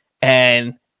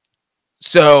 And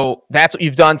so that's what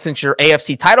you've done since your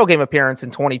AFC title game appearance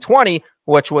in 2020,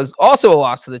 which was also a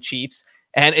loss to the Chiefs.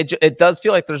 And it does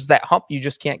feel like there's that hump you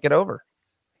just can't get over.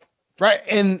 Right.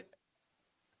 And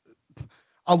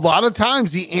a lot of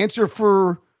times the answer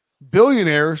for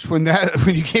billionaires when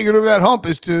you can't get over that hump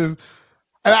is to,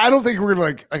 and I don't think we're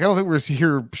going to I don't think we're going to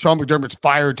hear Sean McDermott's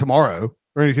fired tomorrow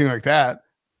or anything like that.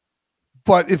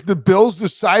 But if the Bills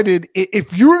decided,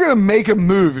 if you were going to make a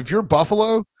move, if you're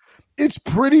Buffalo, it's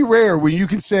pretty rare when you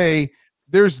can say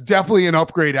there's definitely an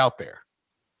upgrade out there.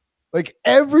 Like,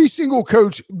 every single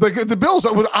coach, the Bills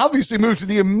would obviously move to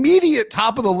the immediate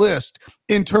top of the list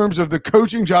in terms of the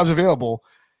coaching jobs available.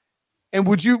 And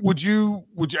would you,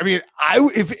 I mean,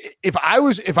 if I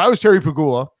was Terry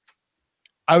Pagula,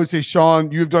 I would say,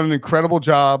 Sean, you've done an incredible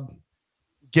job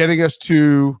getting us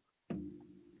to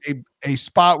a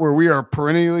spot where we are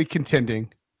perennially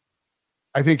contending.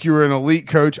 I think you were an elite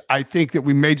coach. I think that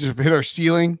we may just have hit our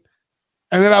ceiling.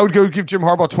 And then I would go give Jim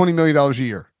Harbaugh $20 million a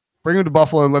year. Bring him to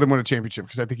Buffalo and let him win a championship,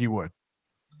 because I think he would.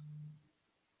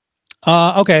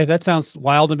 Okay, that sounds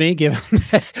wild to me, given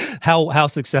how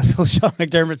successful Sean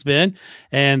McDermott's been.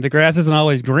 And the grass isn't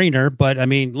always greener. But, I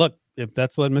mean, look, if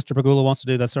that's what Mr. Pagula wants to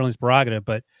do, that's certainly his prerogative.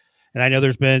 And I know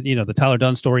there's been, the Tyler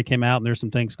Dunn story came out, and there's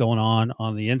some things going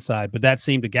on the inside. But that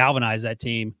seemed to galvanize that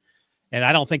team. And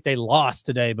I don't think they lost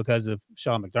today because of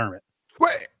Sean McDermott.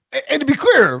 Well, and to be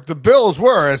clear, the Bills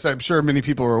were, as I'm sure many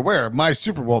people are aware, my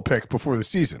Super Bowl pick before the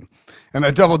season. And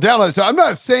I doubled down on it. So I'm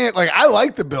not saying, I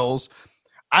like the Bills.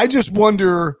 I just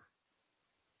wonder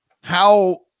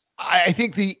how I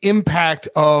think the impact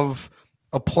of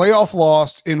a playoff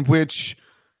loss in which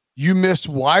you miss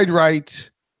wide right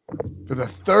for the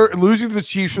third, losing to the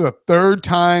Chiefs for the third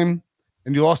time,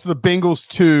 and you lost to the Bengals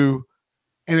too.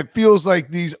 And it feels like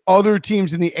these other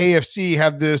teams in the AFC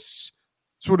have this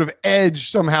sort of edge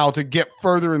somehow to get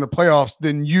further in the playoffs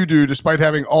than you do, despite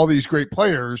having all these great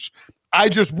players. I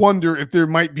just wonder if there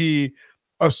might be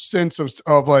a sense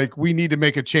of we need to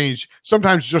make a change,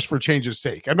 sometimes just for change's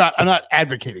sake. I'm not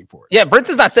advocating for it. Yeah,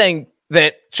 Brent's is not saying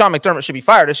that Sean McDermott should be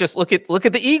fired. It's just look at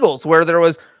the Eagles, where there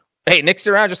was hey, Nick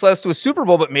Sirianni just led us to a Super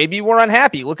Bowl, but maybe we're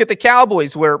unhappy. Look at the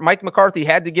Cowboys, where Mike McCarthy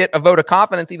had to get a vote of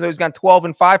confidence, even though he's gone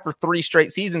 12-5 for 3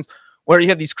 straight seasons, where you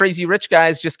have these crazy rich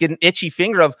guys just get an itchy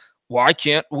finger of, why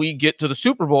can't we get to the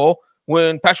Super Bowl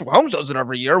when Patrick Mahomes does it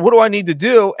every year? What do I need to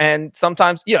do? And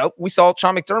sometimes, we saw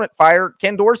Sean McDermott fire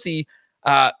Ken Dorsey,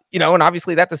 and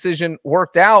obviously that decision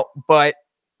worked out, but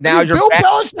now Bill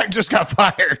Belichick just got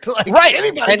fired. Right.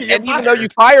 Anybody and even though you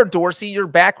fired Dorsey, you're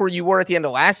back where you were at the end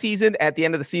of last season, at the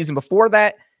end of the season before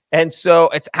that. And so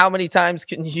it's how many times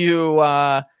can you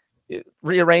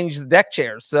rearrange the deck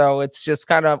chairs? So it's just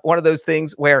kind of one of those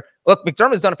things where, look,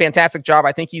 McDermott's done a fantastic job.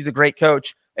 I think he's a great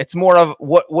coach. It's more of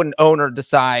what would an owner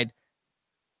decide.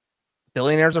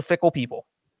 Billionaires are fickle people.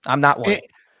 I'm not one.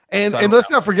 And let's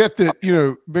not forget that,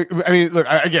 look,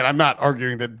 again, I'm not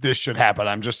arguing that this should happen.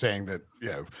 I'm just saying that,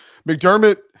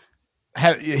 McDermott,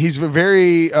 he's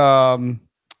very,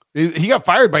 he got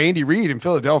fired by Andy Reid in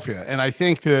Philadelphia. And I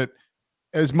think that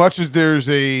as much as there's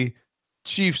a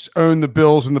Chiefs own the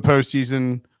Bills in the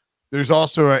postseason, there's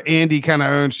also a Andy kind of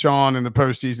owns Sean in the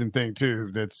postseason thing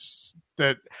too.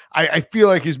 That I feel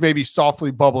like is maybe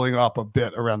softly bubbling up a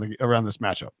bit around this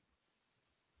matchup.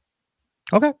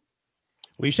 Okay.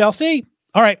 We shall see.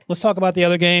 All right, let's talk about the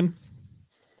other game.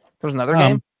 There's another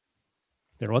game?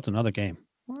 There was another game.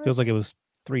 What? Feels like it was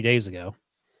 3 days ago.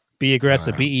 Be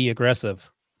aggressive, be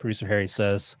aggressive, producer Harry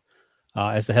says,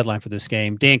 as the headline for this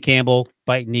game. Dan Campbell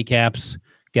biting kneecaps,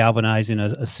 galvanizing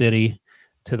a city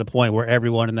to the point where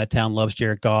everyone in that town loves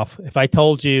Jared Goff. If I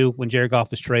told you when Jared Goff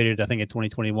was traded, I think in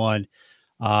 2021,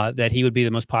 that he would be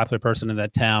the most popular person in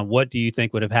that town, what do you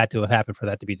think would have had to have happened for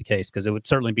that to be the case? Because it would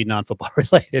certainly be non-football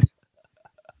related.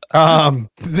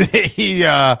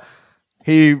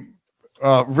 He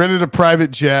rented a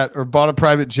private jet or bought a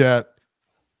private jet,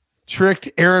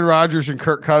 tricked Aaron Rodgers and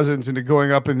Kirk Cousins into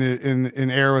going up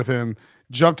in air with him,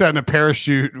 jumped out in a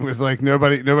parachute with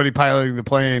nobody piloting the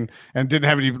plane, and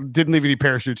didn't leave any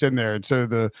parachutes in there. And so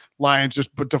the Lions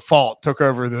just default took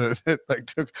over he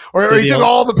did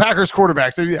all the Packers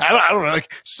quarterbacks. I don't know,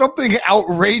 like something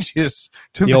outrageous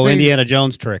to the old Indiana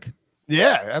Jones trick.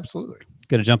 Yeah, absolutely.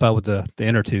 Going to jump out with the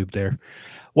inner tube there.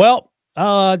 Well,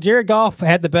 Jared Goff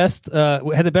had the best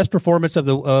performance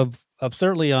of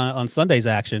certainly on Sunday's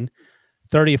action.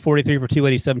 30 of 43 for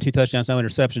 287, 2 touchdowns, no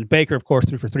interceptions. Baker, of course,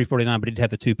 threw for 349, but he did have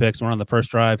the 2 picks. We're on the first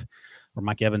drive where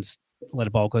Mike Evans let a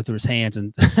ball go through his hands.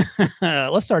 And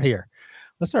let's start here.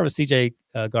 Let's start with CJ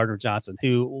Gardner-Johnson,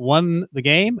 who won the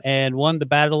game and won the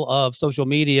battle of social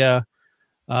media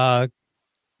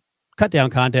cut down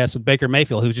contest with Baker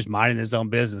Mayfield, who's just minding his own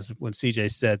business when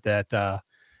CJ said that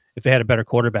if they had a better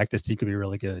quarterback, this team could be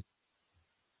really good.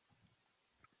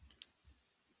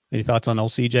 Any thoughts on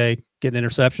old CJ getting an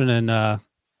interception? And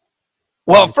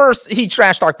well, first, he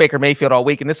trash talked Baker Mayfield all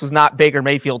week, and this was not Baker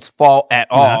Mayfield's fault at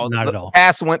all. Not at all. The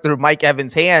pass went through Mike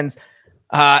Evans' hands,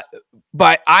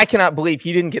 but I cannot believe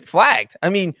he didn't get flagged. I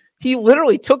mean, he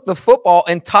literally took the football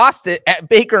and tossed it at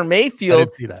Baker Mayfield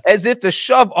as if to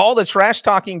shove all the trash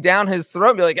talking down his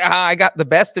throat and be like, I got the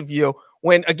best of you.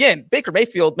 When, again, Baker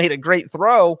Mayfield made a great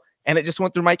throw, and it just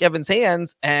went through Mike Evans'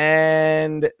 hands,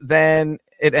 and then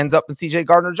it ends up in CJ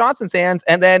Gardner-Johnson's hands,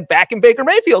 and then back in Baker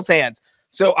Mayfield's hands.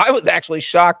 So I was actually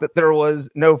shocked that there was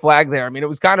no flag there. I mean, it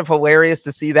was kind of hilarious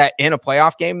to see that in a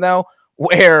playoff game, though,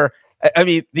 where, I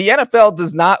mean, the NFL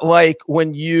does not like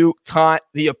when you taunt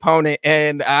the opponent,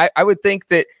 and I would think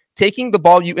that taking the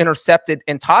ball you intercepted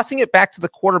and tossing it back to the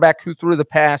quarterback who threw the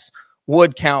pass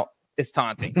would count as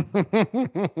taunting.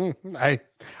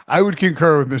 I would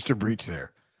concur with Mr. Breach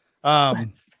there.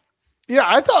 Yeah,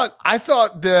 I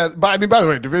thought that, but I mean, by the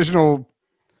way, divisional,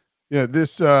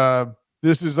 this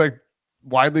is like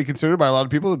widely considered by a lot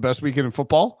of people the best weekend in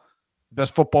football,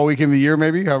 best football weekend of the year,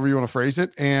 maybe, however you want to phrase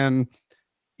it. And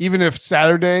even if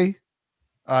Saturday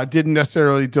didn't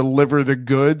necessarily deliver the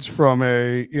goods from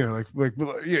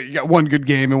you got one good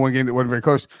game and one game that wasn't very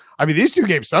close. I mean, these 2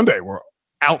 games Sunday were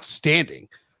outstanding.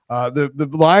 The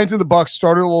Lions and the Bucs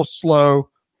started a little slow.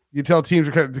 You can tell teams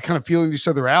are kind of feeling each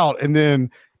other out, and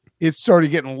then it started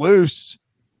getting loose.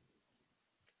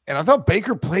 And I thought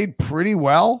Baker played pretty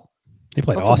well. He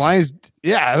played awesome. The Lions,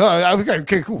 I was like,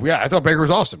 okay, cool. Yeah, I thought Baker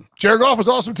was awesome. Jared Goff was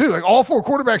awesome too. Like all 4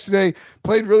 quarterbacks today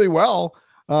played really well.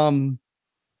 Goff and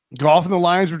the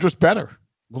Lions were just better,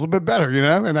 a little bit better,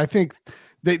 And I think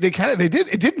they did.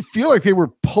 It didn't feel like they were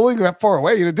pulling that far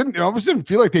away. It almost didn't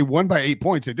feel like they won by 8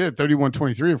 points. They did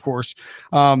 31-23, of course.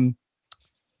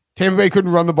 Tampa Bay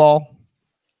couldn't run the ball.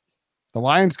 The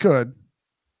Lions could.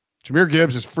 Jahmyr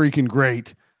Gibbs is freaking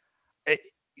great.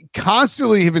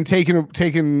 Constantly have been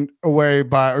taken away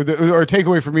by, or take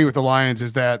away from me with the Lions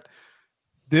is that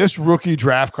this rookie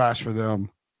draft class for them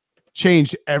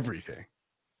changed everything.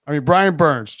 I mean, Brian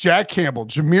Burns, Jack Campbell,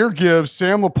 Jahmyr Gibbs,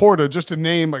 Sam Laporta, just to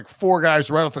name like four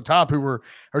guys right off the top who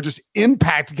are just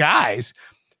impact guys.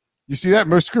 You see that?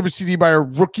 Most scrimmage TD by a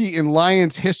rookie in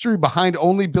Lions history, behind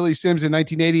only Billy Sims in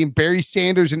 1980 and Barry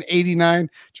Sanders in 89.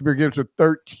 Jahmyr Gibbs with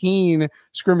 13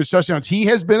 scrimmage touchdowns. He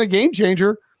has been a game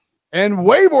changer and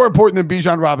way more important than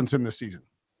Bijan Robinson this season.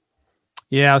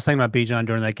 Yeah, I was thinking about Bijan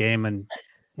during that game and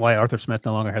why Arthur Smith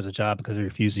no longer has a job because he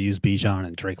refused to use Bijan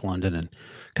and Drake London and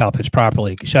Kyle Pitts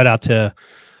properly. Shout out to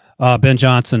Ben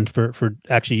Johnson for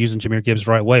actually using Jahmyr Gibbs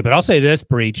the right way. But I'll say this,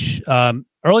 Breach.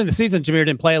 Early in the season, Jahmyr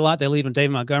didn't play a lot. They leave him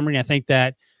David Montgomery. And I think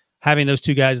that having those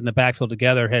two guys in the backfield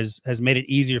together has made it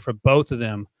easier for both of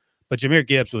them. But Jahmyr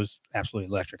Gibbs was absolutely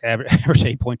electric. Average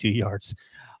 8.2 yards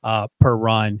per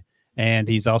run. And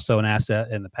he's also an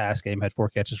asset in the pass game, had 4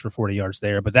 catches for 40 yards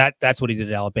there. But that's what he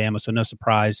did at Alabama, so no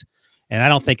surprise. And I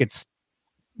don't think it's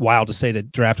wild to say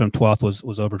that drafting him 12th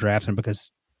was overdrafting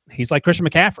because he's like Christian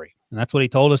McCaffrey. And that's what he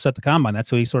told us at the Combine. That's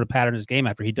who he sort of patterned his game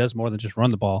after. He does more than just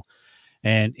run the ball.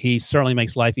 And he certainly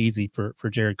makes life easy for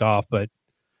Jared Goff. But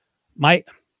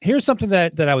here's something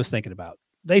that I was thinking about.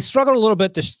 They struggled a little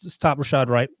bit to stop Rashad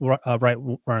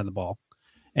Wright running the ball.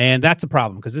 And that's a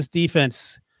problem because this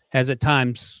defense has at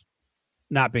times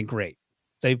not been great.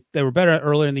 They were better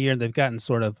earlier in the year, and they've gotten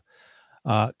sort of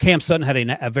Cam Sutton had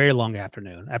a very long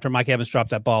afternoon. After Mike Evans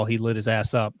dropped that ball, he lit his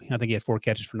ass up. I think he had 4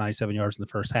 catches for 97 yards in the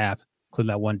first half, including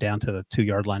that one down to the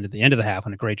 2-yard line at the end of the half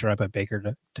on a great drive by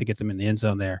Baker to get them in the end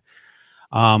zone there.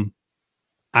 I'm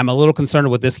a little concerned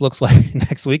with what this looks like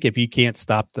next week if you can't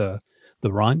stop the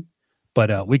run,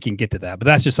 but we can get to that. But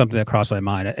that's just something that crossed my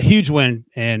mind. A huge win,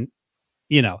 and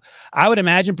I would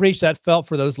imagine, Breach, that felt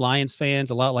for those Lions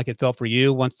fans a lot like it felt for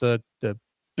you once the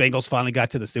Bengals finally got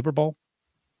to the Super Bowl.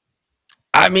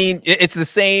 I mean, it's the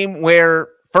same where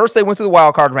first they went to the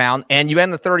wild card round and you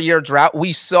end the 30-year drought.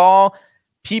 We saw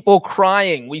people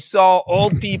crying. We saw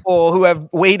old people who have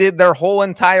waited their whole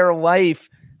entire life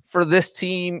for this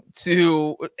team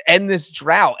to end this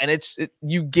drought. And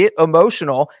you get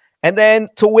emotional. And then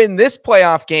to win this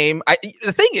playoff game,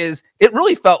 the thing is, it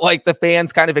really felt like the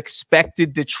fans kind of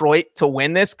expected Detroit to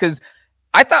win this because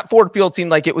I thought Ford Field seemed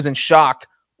like it was in shock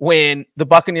when the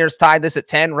Buccaneers tied this at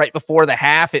 10 right before the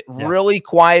half. It really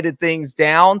quieted things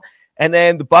down. And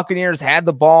then the Buccaneers had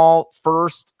the ball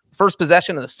first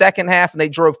possession of the second half, and they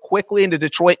drove quickly into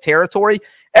Detroit territory.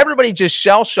 Everybody just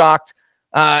shell-shocked.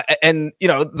 And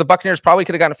the Buccaneers probably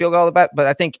could have gotten a field goal out of that, but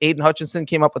I think Aiden Hutchinson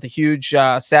came up with a huge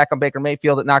sack on Baker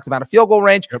Mayfield that knocked him out of field goal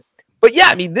range. Yep. But yeah,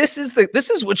 I mean, this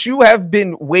is what you have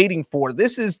been waiting for.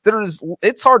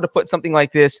 It's hard to put something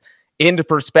like this into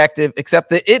perspective, except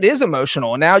that it is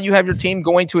emotional. And now you have your team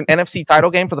going to an NFC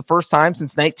title game for the first time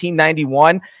since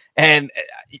 1991. And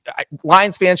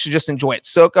Lions fans should just enjoy it.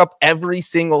 Soak up every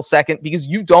single second because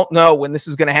you don't know when this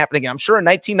is going to happen again. I'm sure in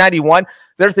 1991,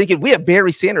 they're thinking, we have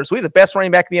Barry Sanders. We have the best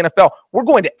running back in the NFL. We're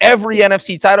going to every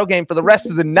NFC title game for the rest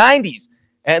of the 90s.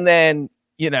 And then,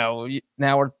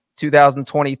 now we're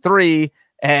 2023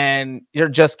 and you're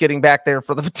just getting back there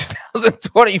for the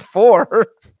 2024.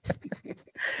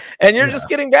 And you're just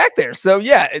getting back there. So,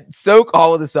 soak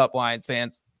all of this up, Lions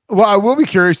fans. Well, I will be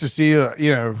curious to see,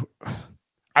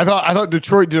 I thought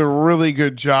Detroit did a really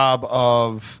good job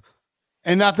of,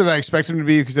 and not that I expect them to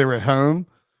be because they were at home,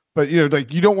 but you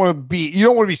don't want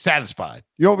to be satisfied.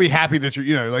 You don't want to be happy that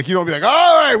you don't be like,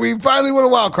 all right, we finally won a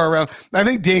wild card round. I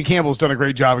think Dan Campbell's done a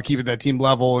great job of keeping that team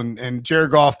level, and Jared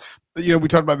Goff, we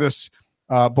talked about this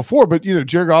before, but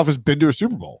Jared Goff has been to a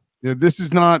Super Bowl. This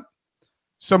is not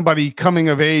somebody coming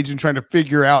of age and trying to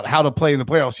figure out how to play in the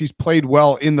playoffs. He's played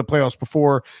well in the playoffs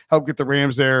before, helped get the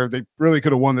Rams there. They really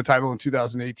could have won the title in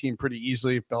 2018 pretty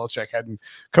easily if Belichick hadn't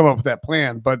come up with that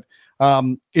plan. But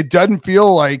it doesn't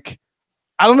feel like,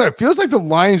 I don't know, it feels like the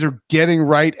Lions are getting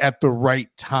right at the right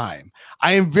time.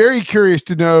 I am very curious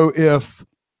to know if,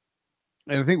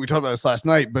 and I think we talked about this last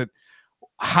night, but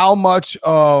how much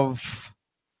of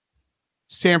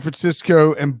San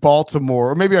Francisco and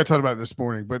Baltimore, or maybe I talked about it this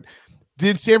morning, but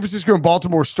did San Francisco and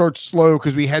Baltimore start slow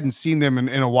because we hadn't seen them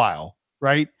in a while,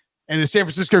 right? And is San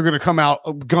Francisco going to come out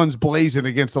guns blazing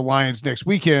against the Lions next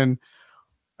weekend?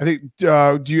 I think.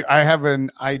 I have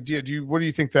an idea? What do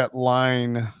you think that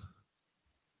line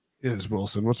is,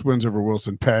 Wilson? What's wins over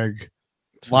Wilson? Peg.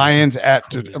 Lions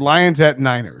at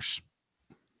Niners.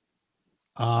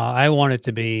 I want it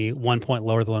to be 1 point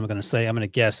lower than what I'm going to say. I'm going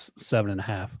to guess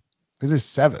 7.5. It is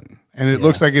 7, and it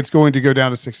looks like it's going to go down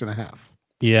to 6.5.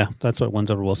 Yeah, that's what wins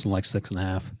over Wilson, like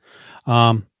 6.5.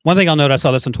 One thing I'll note, I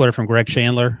saw this on Twitter from Greg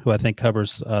Chandler, who I think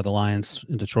covers the Lions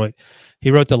in Detroit.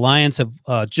 He wrote the Lions have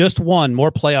just won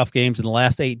more playoff games in the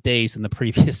last 8 days than the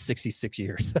previous 66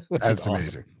 years. Which That's is awesome.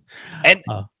 amazing. And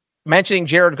mentioning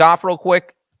Jared Goff real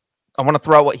quick, I want to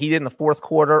throw out what he did in the fourth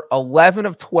quarter: 11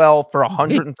 of 12 for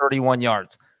 131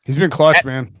 yards. He's been clutch,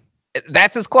 man.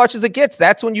 That's as clutch as it gets.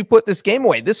 That's when you put this game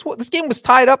away. This game was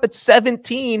tied up at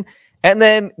 17, and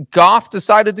then Goff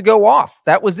decided to go off.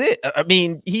 That was it. I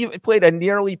mean, he played a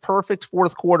nearly perfect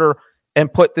fourth quarter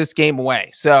and put this game away.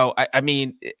 So, I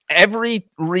mean, everybody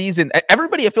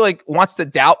I feel like wants to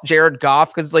doubt Jared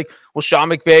Goff because like, well, Sean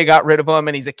McVay got rid of him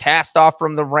and he's a cast off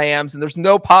from the Rams and there's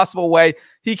no possible way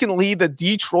he can lead the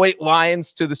Detroit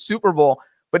Lions to the Super Bowl.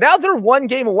 But now they're one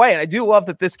game away. And I do love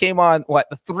that this came on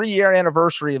the 3-year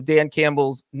anniversary of Dan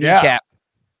Campbell's kneecap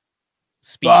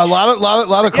speech. A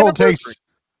lot of cold takes.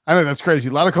 I know that's crazy.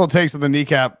 A lot of cold takes on the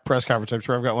kneecap press conference. I'm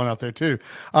sure I've got one out there too.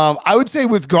 I would say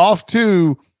with Goff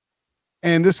too,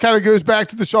 and this kind of goes back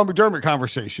to the Sean McDermott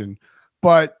conversation,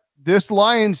 but this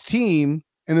Lions team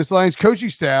and this Lions coaching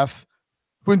staff,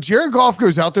 when Jared Goff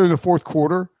goes out there in the fourth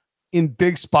quarter in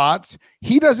big spots,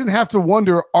 he doesn't have to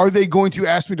wonder, are they going to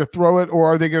ask me to throw it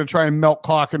or are they going to try and melt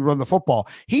clock and run the football?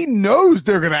 He knows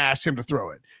they're going to ask him to throw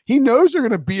it. He knows they're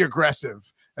going to be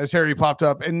aggressive, as Harry popped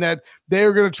up, and that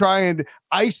they're going to try and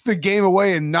ice the game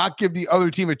away and not give the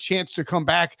other team a chance to come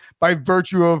back by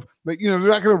virtue of, they're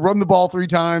not going to run the ball 3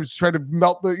 times, try to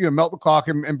melt the clock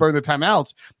and burn the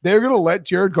timeouts. They're going to let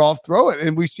Jared Goff throw it.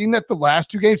 And we've seen that the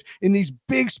last 2 games in these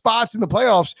big spots in the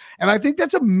playoffs. And I think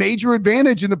that's a major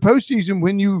advantage in the postseason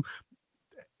when you,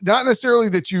 not necessarily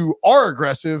that you are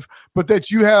aggressive, but that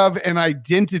you have an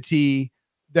identity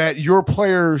that your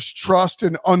players trust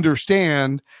and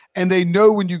understand. And they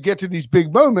know when you get to these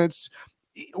big moments,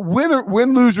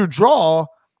 win, lose, or draw,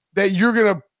 that you're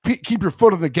going to keep your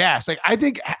foot on the gas. Like I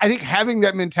think having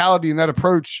that mentality and that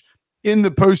approach in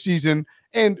the postseason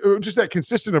and just that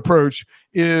consistent approach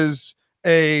is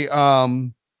really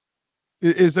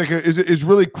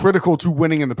critical to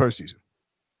winning in the postseason.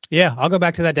 Yeah, I'll go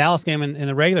back to that Dallas game in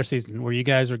the regular season where you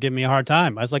guys were giving me a hard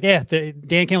time. I was like, Dan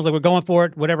Campbell's like, we're going for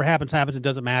it. Whatever happens. It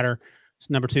doesn't matter. It's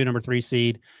number 2, number 3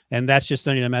 seed. And that's just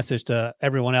sending a message to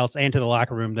everyone else and to the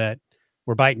locker room that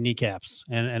we're biting kneecaps.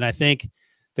 And I think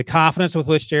the confidence with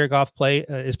which Jared Goff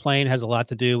is playing has a lot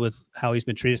to do with how he's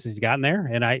been treated since he's gotten there.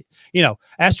 And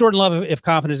ask Jordan Love if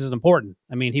confidence is important.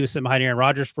 I mean, he was sitting behind Aaron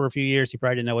Rodgers for a few years. He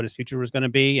probably didn't know what his future was going to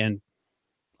be. And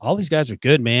all these guys are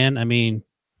good, man. I mean,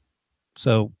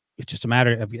 so it's just a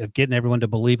matter of getting everyone to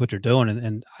believe what you're doing.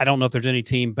 And I don't know if there's any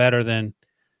team better than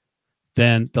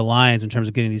the Lions in terms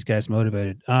of getting these guys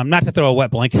motivated. Not to throw a wet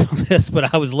blanket on this,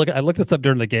 but I looked this up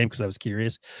during the game because I was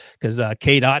curious because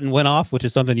Cade Otton went off, which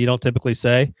is something you don't typically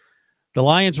say. The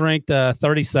Lions ranked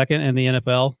 32nd in the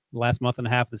NFL last month and a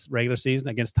half of this regular season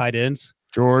against tight ends.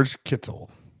 George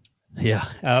Kittle.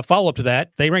 Yeah. Follow up to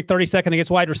that. They ranked 32nd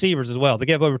against wide receivers as well. They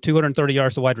gave over 230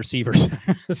 yards to wide receivers.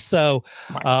 So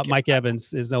Mike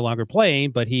Evans is no longer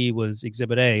playing, but he was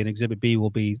Exhibit A, and Exhibit B will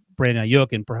be Brandon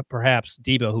Ayuk and perhaps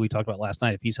Debo, who we talked about last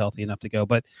night, if he's healthy enough to go.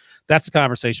 But that's a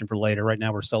conversation for later. Right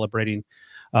now we're celebrating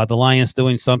the Lions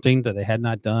doing something that they had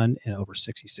not done in over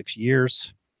 66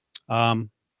 years.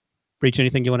 Breach,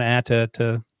 anything you want to add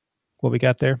to what we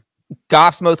got there?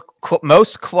 Goff's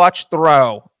most clutch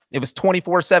throw. It was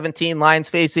 24-17, Lions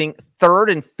facing 3rd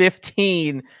and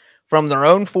 15 from their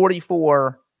own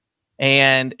 44.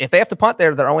 And if they have to punt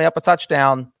there, they're only up a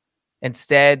touchdown.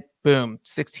 Instead, boom,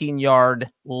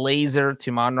 16-yard laser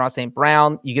to Amon-Ra St.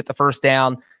 Brown. You get the first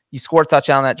down. You score a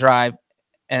touchdown on that drive.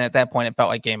 And at that point, it felt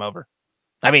like game over.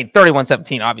 I mean,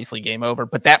 31-17, obviously game over.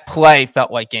 But that play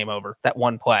felt like game over, that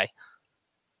one play.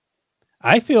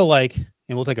 I feel like,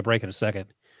 and we'll take a break in a second,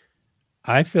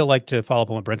 I feel like, to follow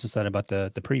up on what Brenton said about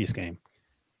the previous game,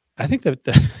 I think that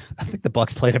the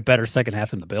Bucs played a better second half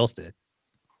than the Bills did.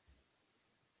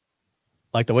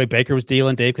 Like the way Baker was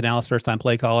dealing, Dave Canales, first-time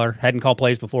play caller, hadn't called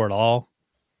plays before at all.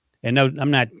 And no, I'm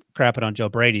not crapping on Joe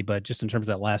Brady, but just in terms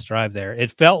of that last drive there,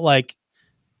 it felt like,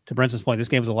 to Brenton's point, this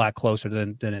game was a lot closer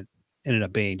than it ended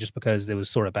up being, just because it was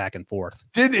sort of back and forth.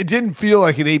 It didn't feel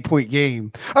like an 8-point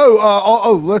game.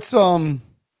 Let's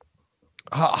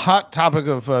hot topic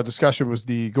of discussion was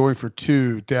the going for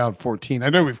 2 down 14. I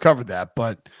know we've covered that,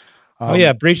 but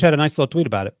Breach had a nice little tweet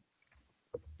about it.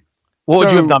 What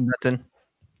would you have done, Brenton?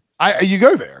 You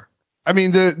go there. I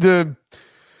mean,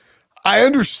 I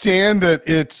understand that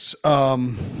it's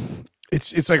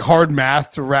like hard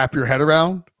math to wrap your head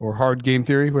around, or hard game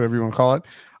theory, whatever you want to call it.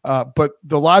 But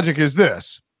the logic is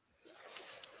this: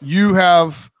 you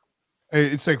have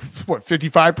It's like what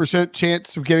 55%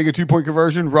 chance of getting a 2-point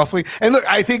conversion, roughly. And look,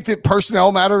 I think that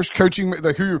personnel matters, coaching,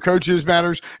 like who your coach is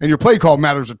matters, and your play call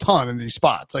matters a ton in these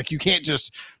spots. Like you can't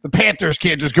just the Panthers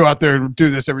can't just go out there and do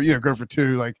this every go for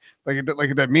 2 like it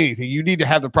doesn't mean anything. You need to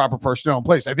have the proper personnel in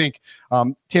place. I think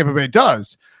Tampa Bay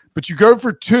does, but you go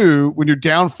for 2 when you're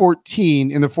down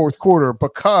 14 in the fourth quarter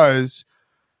because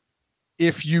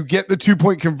if you get the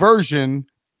 2-point conversion,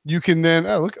 you can then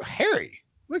look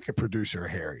at producer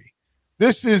Harry.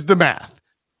 This is the math.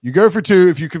 You go for 2.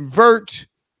 If you convert,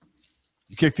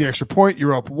 you kick the extra point,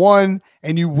 you're up 1,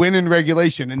 and you win in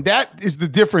regulation. And that is the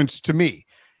difference to me,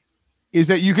 is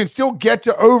that you can still get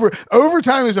to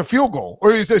overtime is a field goal,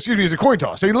 or is a coin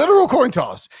toss, a literal coin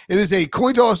toss. It is a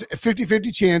coin toss, a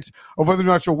 50-50 chance of whether or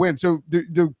not you'll win. So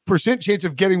the percent chance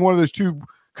of getting one of those 2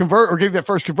 convert or getting that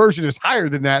first conversion is higher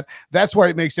than that. That's why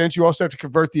it makes sense. You also have to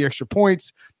convert the extra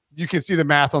points. You can see the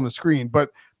math on the screen, but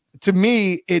to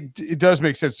me, it does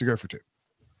make sense to go for 2.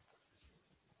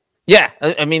 Yeah,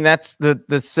 I mean that's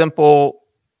the simple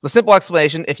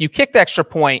explanation. If you kick the extra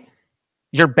point,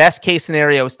 your best case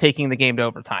scenario is taking the game to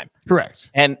overtime. Correct.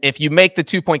 And if you make the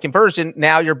 2-point conversion,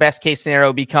 now your best case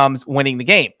scenario becomes winning the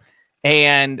game.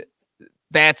 And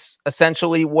that's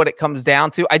essentially what it comes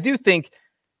down to. I do think,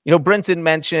 Brinson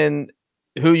mentioned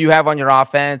who you have on your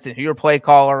offense and who your play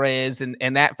caller is,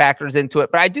 and that factors into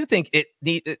it. But I do think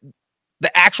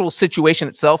the actual situation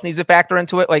itself needs to factor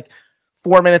into it. Like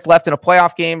 4 minutes left in a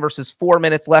playoff game versus 4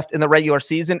 minutes left in the regular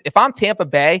season. If I'm Tampa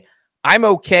Bay, I'm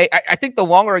okay. I think the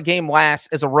longer a game lasts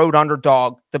as a road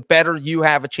underdog, the better you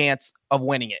have a chance of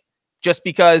winning it. Just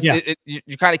because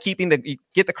you're kind of keeping you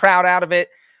get the crowd out of it.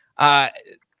 The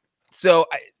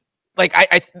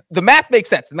math makes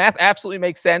sense. The math absolutely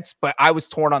makes sense, but I was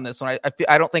torn on this one.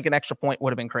 I don't think an extra point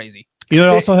would have been crazy. You know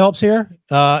what also helps here?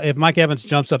 If Mike Evans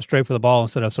jumps up straight for the ball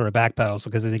instead of sort of backpedals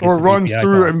because he or runs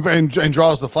through and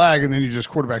draws the flag and then you just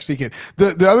quarterback sneak it.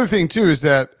 The other thing too is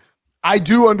that I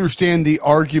do understand the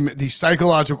argument, the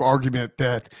psychological argument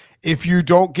that if you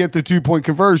don't get the 2-point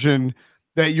conversion,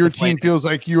 that your team feels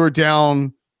like you are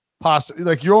down,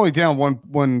 like you're only down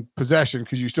one possession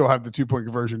because you still have the 2-point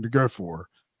conversion to go for.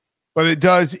 But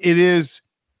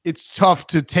it's tough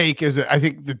to take I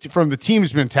think from the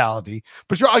team's mentality.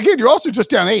 But you're also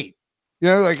just down 8.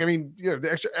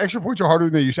 The extra points are harder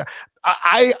than they used to.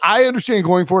 I understand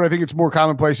going forward. I think it's more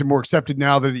commonplace and more accepted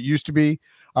now than it used to be.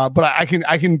 But I can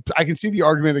see the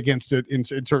argument against it in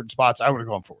certain spots. I would have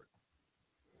gone for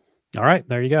it. All right,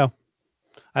 there you go.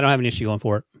 I don't have an issue going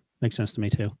for it. Makes sense to me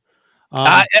too.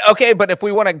 Okay, but if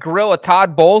we want to grill a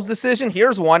Todd Bowles decision,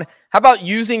 here's one. How about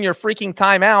using your freaking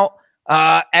timeout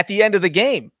at the end of the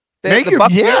game?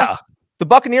 The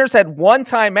Buccaneers had 1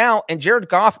 timeout, and Jared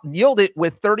Goff kneeled it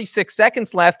with 36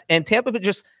 seconds left, and Tampa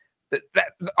just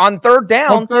on third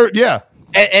down.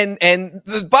 And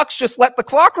the Bucs just let the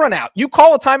clock run out. You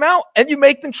call a timeout, and you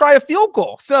make them try a field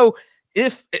goal. So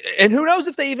who knows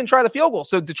if they even try the field goal.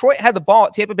 So Detroit had the ball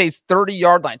at Tampa Bay's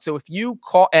 30-yard line. So if you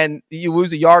call and you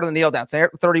lose a yard on the kneel down, so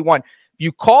they're at 31, if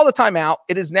you call the timeout,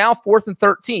 it is now 4th and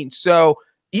 13. So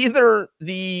either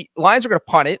the Lions are going to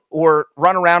punt it or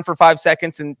run around for 5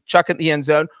 seconds and chuck it in the end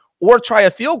zone or try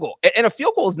a field goal. And a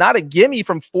field goal is not a gimme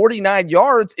from 49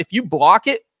 yards. If you block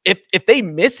it, if they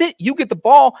miss it, you get the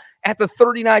ball at the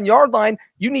 39-yard line.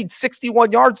 You need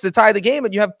 61 yards to tie the game,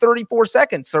 and you have 34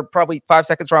 seconds, or probably 5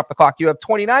 seconds are off the clock. You have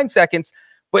 29 seconds,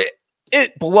 but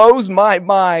it blows my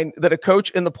mind that a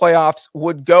coach in the playoffs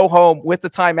would go home with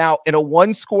the timeout in a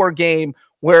 1-score game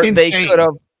where they could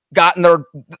have gotten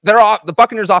the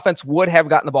Buccaneers offense would have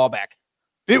gotten the ball back.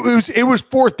 It was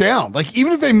 4th down. Like,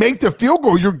 even if they make the field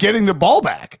goal, you're getting the ball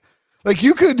back. Like,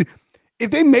 you could, if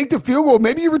they make the field goal,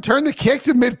 maybe you return the kick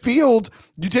to midfield,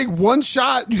 you take one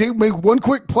shot, make one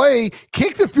quick play,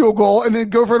 kick the field goal, and then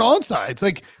go for an onside. It's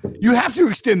like, you have to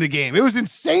extend the game. It was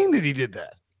insane that he did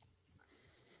that.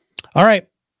 All right.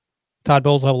 Todd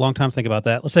Bowles will have a long time to think about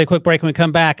that. Let's take a quick break. When we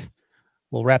come back,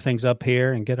 we'll wrap things up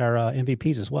here and get our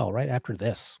MVPs as well right after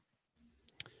this.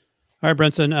 All right,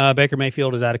 Brinson, Baker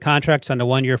Mayfield is out of contract, signed a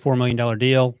 1-year, $4 million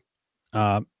deal.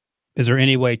 Is there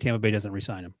any way Tampa Bay doesn't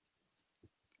re-sign him?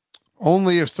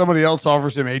 Only if somebody else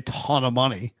offers him a ton of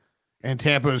money and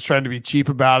Tampa is trying to be cheap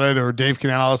about it, or Dave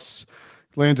Canales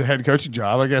lands a head coaching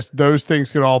job. I guess those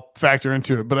things could all factor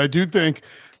into it. But I do think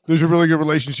there's a really good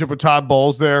relationship with Todd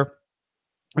Bowles there.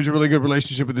 There's a really good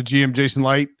relationship with the GM, Jason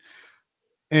Light.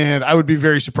 And I would be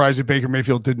very surprised if Baker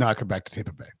Mayfield did not come back to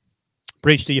Tampa Bay.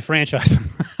 Breach, do you franchise him?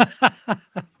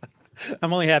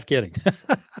 I'm only half kidding.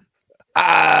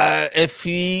 If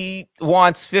he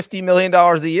wants $50 million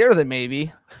a year, then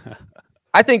maybe.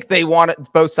 I think they want it.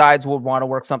 Both sides would want to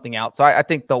work something out. So I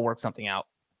think they'll work something out.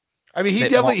 I mean,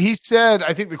 he said,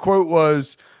 I think the quote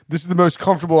was, "This is the most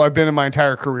comfortable I've been in my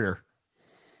entire career."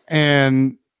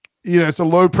 And, it's a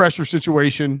low pressure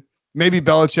situation. Maybe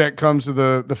Belichick comes to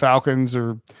the Falcons,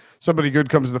 or somebody good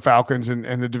comes to the Falcons,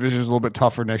 and the division is a little bit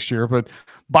tougher next year. But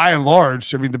by and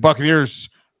large, I mean, the Buccaneers,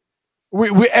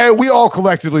 we all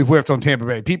collectively whiffed on Tampa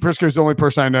Bay. Pete Prisco is the only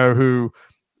person I know who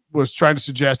was trying to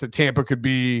suggest that Tampa could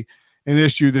be an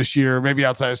issue this year, maybe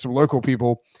outside of some local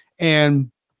people.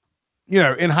 And,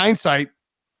 in hindsight,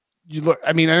 you look,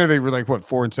 I mean, I know they were like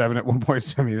 4-7 at one point.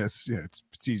 So, I mean, it's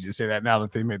easy to say that now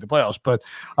that they made the playoffs, but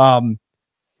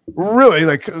really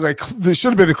like they should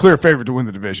have been the clear favorite to win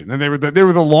the division. And they were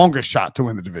the longest shot to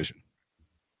win the division.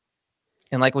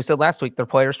 And like we said last week, their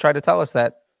players tried to tell us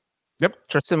that. Yep.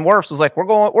 Tristan Wirfs was like, we're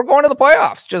going to the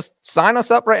playoffs. Just sign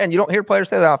us up, right? And you don't hear players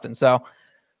say that often. So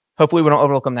hopefully we don't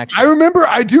overlook them next year.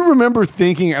 I do remember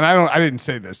thinking, and I didn't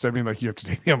say this. I mean, like, you have to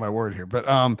take me on my word here, but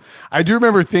I do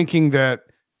remember thinking that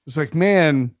it's like,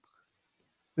 man,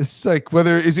 this is like,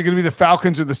 whether is it going to be the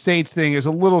Falcons or the Saints thing is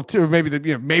a little too, maybe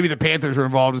the Panthers are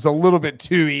involved. It's a little bit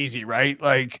too easy, right?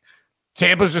 Like,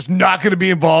 Tampa's just not going to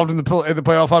be involved in the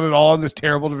playoff hunt at all in this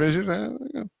terrible division.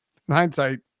 In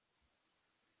hindsight,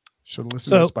 should have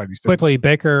listened to Spidey sense. Quickly,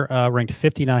 Baker ranked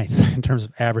 59th in terms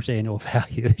of average annual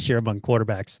value this year among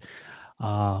quarterbacks.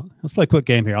 Let's play a quick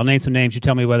game here. I'll name some names. You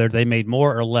tell me whether they made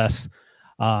more or less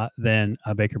than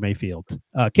Baker Mayfield.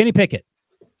 Kenny Pickett.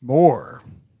 More.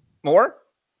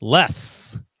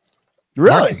 Less.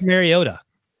 Really? Marcus Mariota.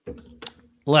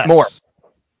 Less.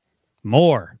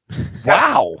 More.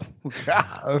 Wow.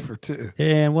 God, 0-2.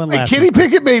 And one last. Kenny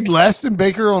Pickett made less than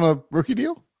Baker on a rookie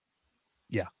deal?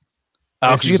 Yeah.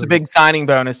 Because you get the big signing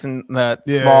bonus and the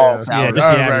small salary. Yeah,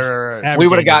 just the average, right. We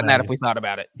would have gotten that if we thought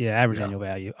about it. Yeah, average annual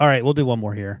value. All right, we'll do one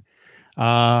more here.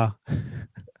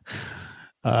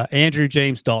 Andrew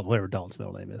James Dalton, whatever Dalton's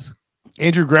middle name is.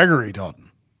 Andrew Gregory Dalton.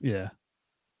 Yeah.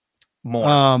 More.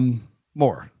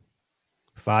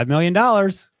 $5 million.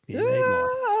 He made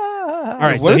more. All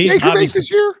right, what did Baker make this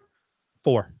year?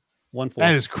 4. 1-4.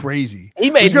 That is crazy.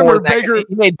 He made more than Baker.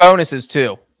 He made bonuses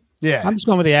too. Yeah, I'm just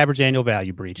going with the average annual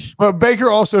value breach. But Baker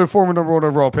also former number 1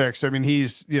 overall pick. So I mean,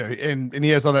 he's and he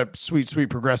has all that sweet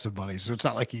progressive money. So it's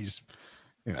not like he's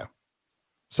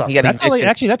suffering.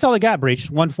 That's all he got.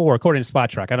 Breach 1-4 according to Spot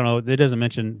Track. I don't know. It doesn't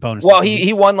mention bonus. Well,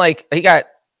 he won he got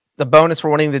the bonus for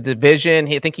winning the division.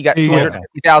 I think he got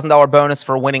 $250,000 bonus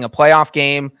for winning a playoff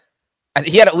game.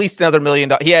 He had at least another $1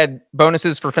 million. He had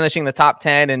bonuses for finishing the top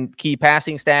 10 and key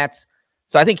passing stats.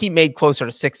 So I think he made closer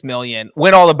to $6 million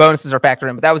when all the bonuses are factored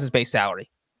in, but that was his base salary.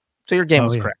 So your game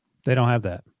was correct. They don't have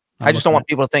that. I just don't want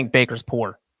people to think Baker's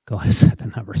poor. Go ahead and set the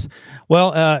numbers.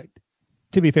 Well,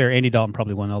 to be fair, Andy Dalton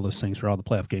probably won all those things for all the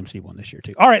playoff games he won this year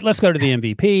too. All right, let's go to the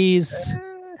MVPs.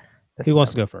 Who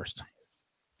wants to go first?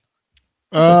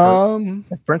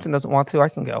 If Brenton doesn't want to, I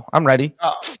can go. I'm ready.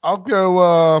 I'll go.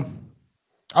 Oh,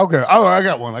 I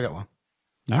got one. All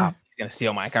right. He's gonna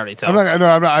steal Mike. I already told. I'm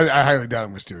not. I highly doubt I'm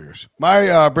gonna steal yours.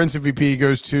 My Brent's MVP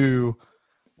goes to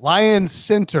Lions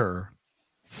center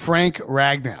Frank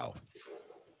Ragnow.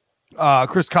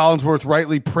 Chris Collinsworth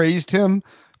rightly praised him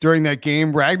during that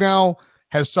game. Ragnow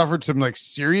has suffered some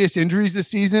serious injuries this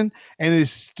season and is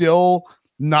still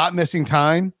not missing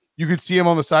time. You could see him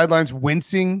on the sidelines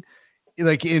wincing,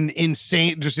 in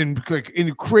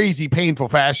crazy painful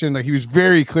fashion. He was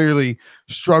very clearly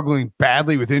struggling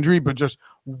badly with injury, but just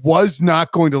was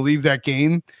not going to leave that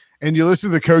game. And you listen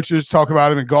to the coaches talk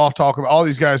about him, and Goff talk about all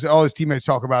these guys, all his teammates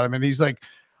talk about him, and he's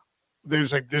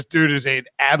this dude is an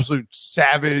absolute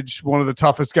savage, one of the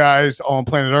toughest guys on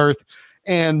planet Earth.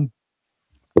 And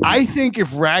I think if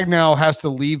Ragnow has to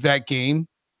leave that game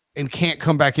and can't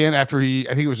come back in after I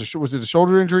think it was a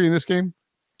shoulder injury in this game?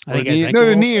 I think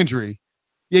a knee injury.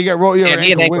 Yeah, he got rolled. Yeah,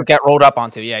 knee and ankle got rolled up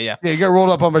onto. Yeah, he got rolled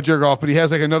up on by Jared Goff, but he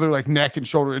has another neck and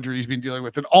shoulder injury he's been dealing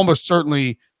with, and almost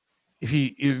certainly, if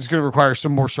he is going to require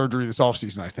some more surgery this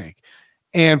offseason, I think.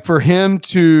 And for him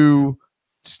to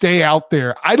stay out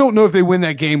there, I don't know if they win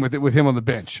that game with him on the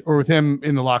bench or with him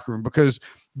in the locker room, because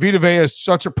Vita Vea is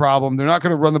such a problem. They're not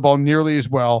going to run the ball nearly as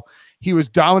well. He was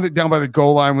dominant down by the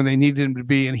goal line when they needed him to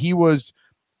be, and he was.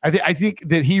 I think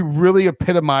that he really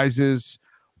epitomizes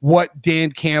what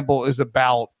Dan Campbell is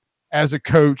about as a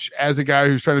coach, as a guy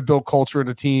who's trying to build culture in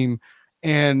a team.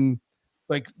 And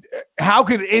how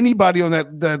could anybody on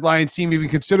that Lions team even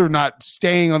consider not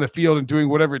staying on the field and doing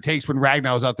whatever it takes when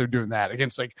Ragnow is out there doing that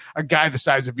against a guy the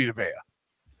size of Vita Vea?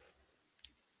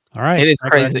 All right. It is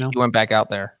crazy that he went back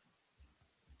out there.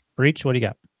 Breach, what do you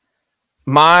got?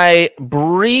 My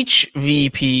Breach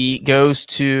VP goes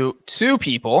to two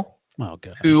people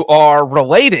who are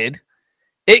related.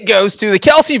 It goes to the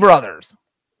Kelsey brothers.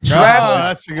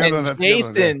 That's a good one. That's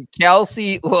Jason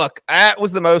Kelce. Look, that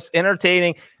was the most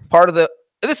entertaining part of the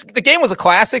game was a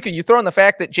classic. You throw in the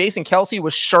fact that Jason Kelce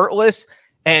was shirtless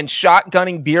and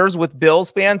shotgunning beers with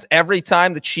Bills fans every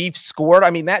time the Chiefs scored.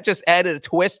 I mean, that just added a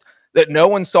twist that no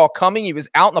one saw coming. He was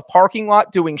out in the parking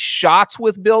lot doing shots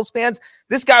with Bills fans.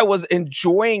 This guy was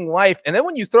enjoying life. And then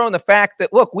when you throw in the fact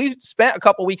that, look, we've spent a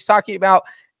couple weeks talking about,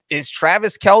 is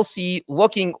Travis Kelce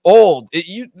looking old?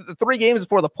 The 3 games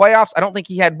before the playoffs, I don't think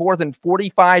he had more than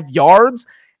 45 yards.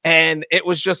 And it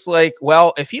was just like,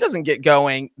 well, if he doesn't get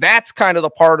going, that's kind of the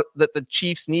part that the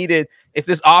Chiefs needed if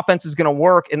this offense is going to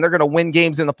work and they're going to win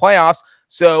games in the playoffs.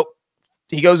 So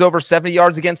he goes over 70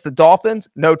 yards against the Dolphins,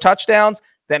 no touchdowns.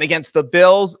 Then against the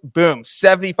Bills, boom,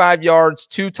 75 yards,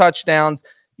 2 touchdowns.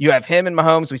 You have him and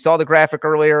Mahomes. We saw the graphic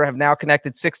earlier, have now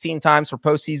connected 16 times for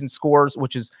postseason scores,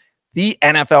 which is the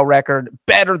NFL record,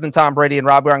 better than Tom Brady and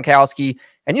Rob Gronkowski.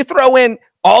 And you throw in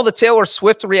all the Taylor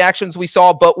Swift reactions we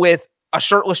saw, but with a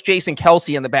shirtless Jason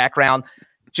Kelce in the background.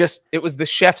 It was the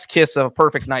chef's kiss of a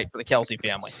perfect night for the Kelce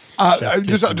family.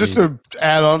 Just to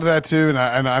add on to that too, and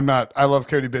I love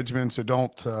Cody Benjamin, so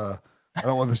I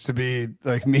don't want this to be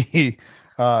like me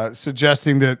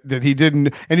suggesting that he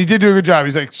didn't, and he did do a good job.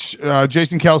 He's like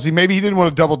Jason Kelce. Maybe he didn't want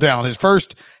to double down. His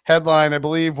first headline, I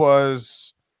believe,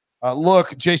 was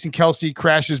look, Jason Kelce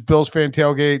crashes Bills fan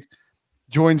tailgate,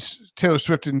 joins Taylor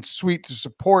Swift in suite to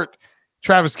support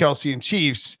Travis Kelce and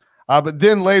Chiefs. But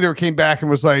then later came back and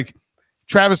was like,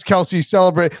 Travis Kelce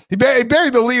celebrate. He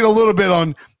buried the lead a little bit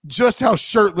on just how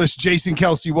shirtless Jason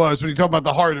Kelce was when he talked about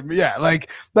the heart of yeah, like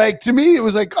to me it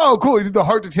was like, oh cool, he did the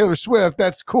heart to Taylor Swift,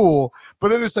 that's cool.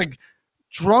 But then it's like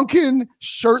drunken,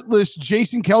 shirtless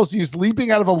Jason Kelce is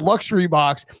leaping out of a luxury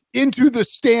box into the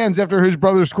stands after his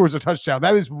brother scores a touchdown.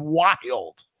 That is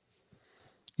wild.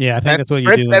 Yeah, I think that's what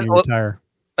you do when you retire.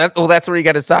 That's where you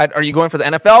got to decide. Are you going for the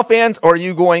NFL fans or are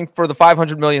you going for the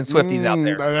 500 million Swifties out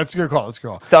there? That's a good call.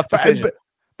 Tough decision. But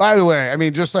by the way, I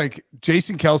mean, just like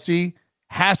Jason Kelce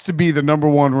has to be the number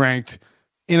 1 ranked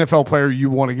NFL player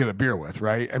you want to get a beer with,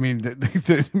 right? I mean,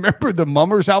 remember the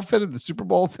Mummers outfit at the Super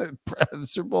Bowl, the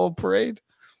Super Bowl parade?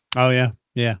 Oh yeah.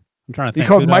 I'm trying to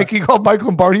think. He called Mike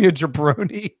Lombardi a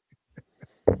jabroni.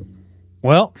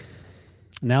 Well,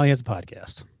 now he has a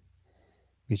podcast.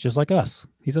 He's just like us.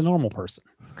 He's a normal person.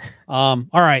 All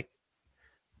right.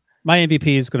 My MVP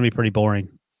is going to be pretty boring.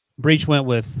 Breach went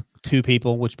with 2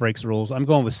 people, which breaks the rules. I'm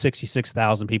going with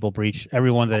 66,000 people, Breach.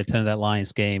 Everyone that attended that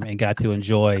Lions game and got to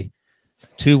enjoy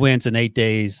 2 wins in 8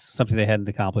 days, something they hadn't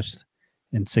accomplished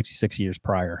in 66 years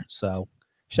prior. So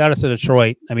shout out to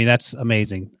Detroit. I mean, that's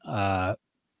amazing.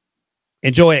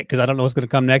 Enjoy it because I don't know what's going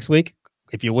to come next week.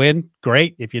 If you win,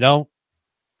 great. If you don't,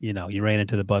 you ran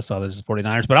into the buzzsaw that is the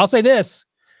 49ers. But I'll say this.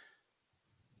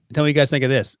 Tell me what you guys think of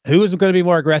this. Who is going to be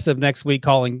more aggressive next week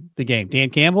calling the game? Dan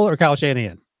Campbell or Kyle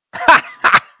Shanahan?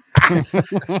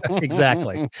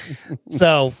 Exactly.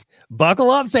 So buckle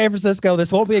up, San Francisco. This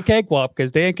won't be a cakewalk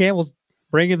because Dan Campbell's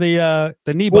bringing the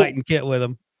knee biting kit with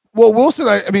him. Well, Wilson,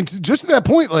 I mean, just to that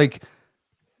point, like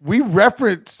we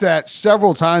referenced that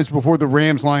several times before the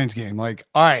Rams-Lions game. Like,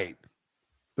 all right,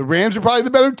 the Rams are probably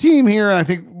the better team here, and I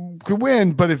think could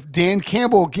win. But if Dan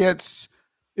Campbell it's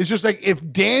just like if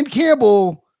Dan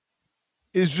Campbell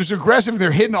is just aggressive, they're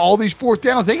hitting all these 4th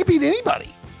downs, they can beat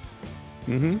anybody.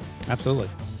 Mm-hmm. Absolutely.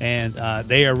 And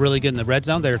they are really good in the red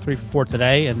zone. They're 3 for 4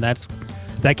 today, and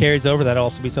that carries over. That'll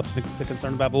also be something to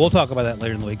concern about, but we'll talk about that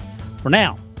later in the week. For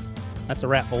now, that's a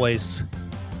wrap, boys.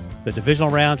 The divisional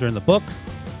rounds are in the book.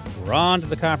 We're on to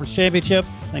the conference championship.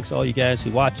 Thanks to all you guys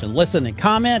who watch and listen and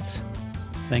comment.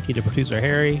 Thank you to producer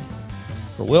Harry,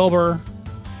 for Wilbur,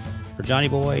 for Johnny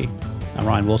Boy. I'm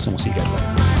Ryan Wilson. We'll see you guys later.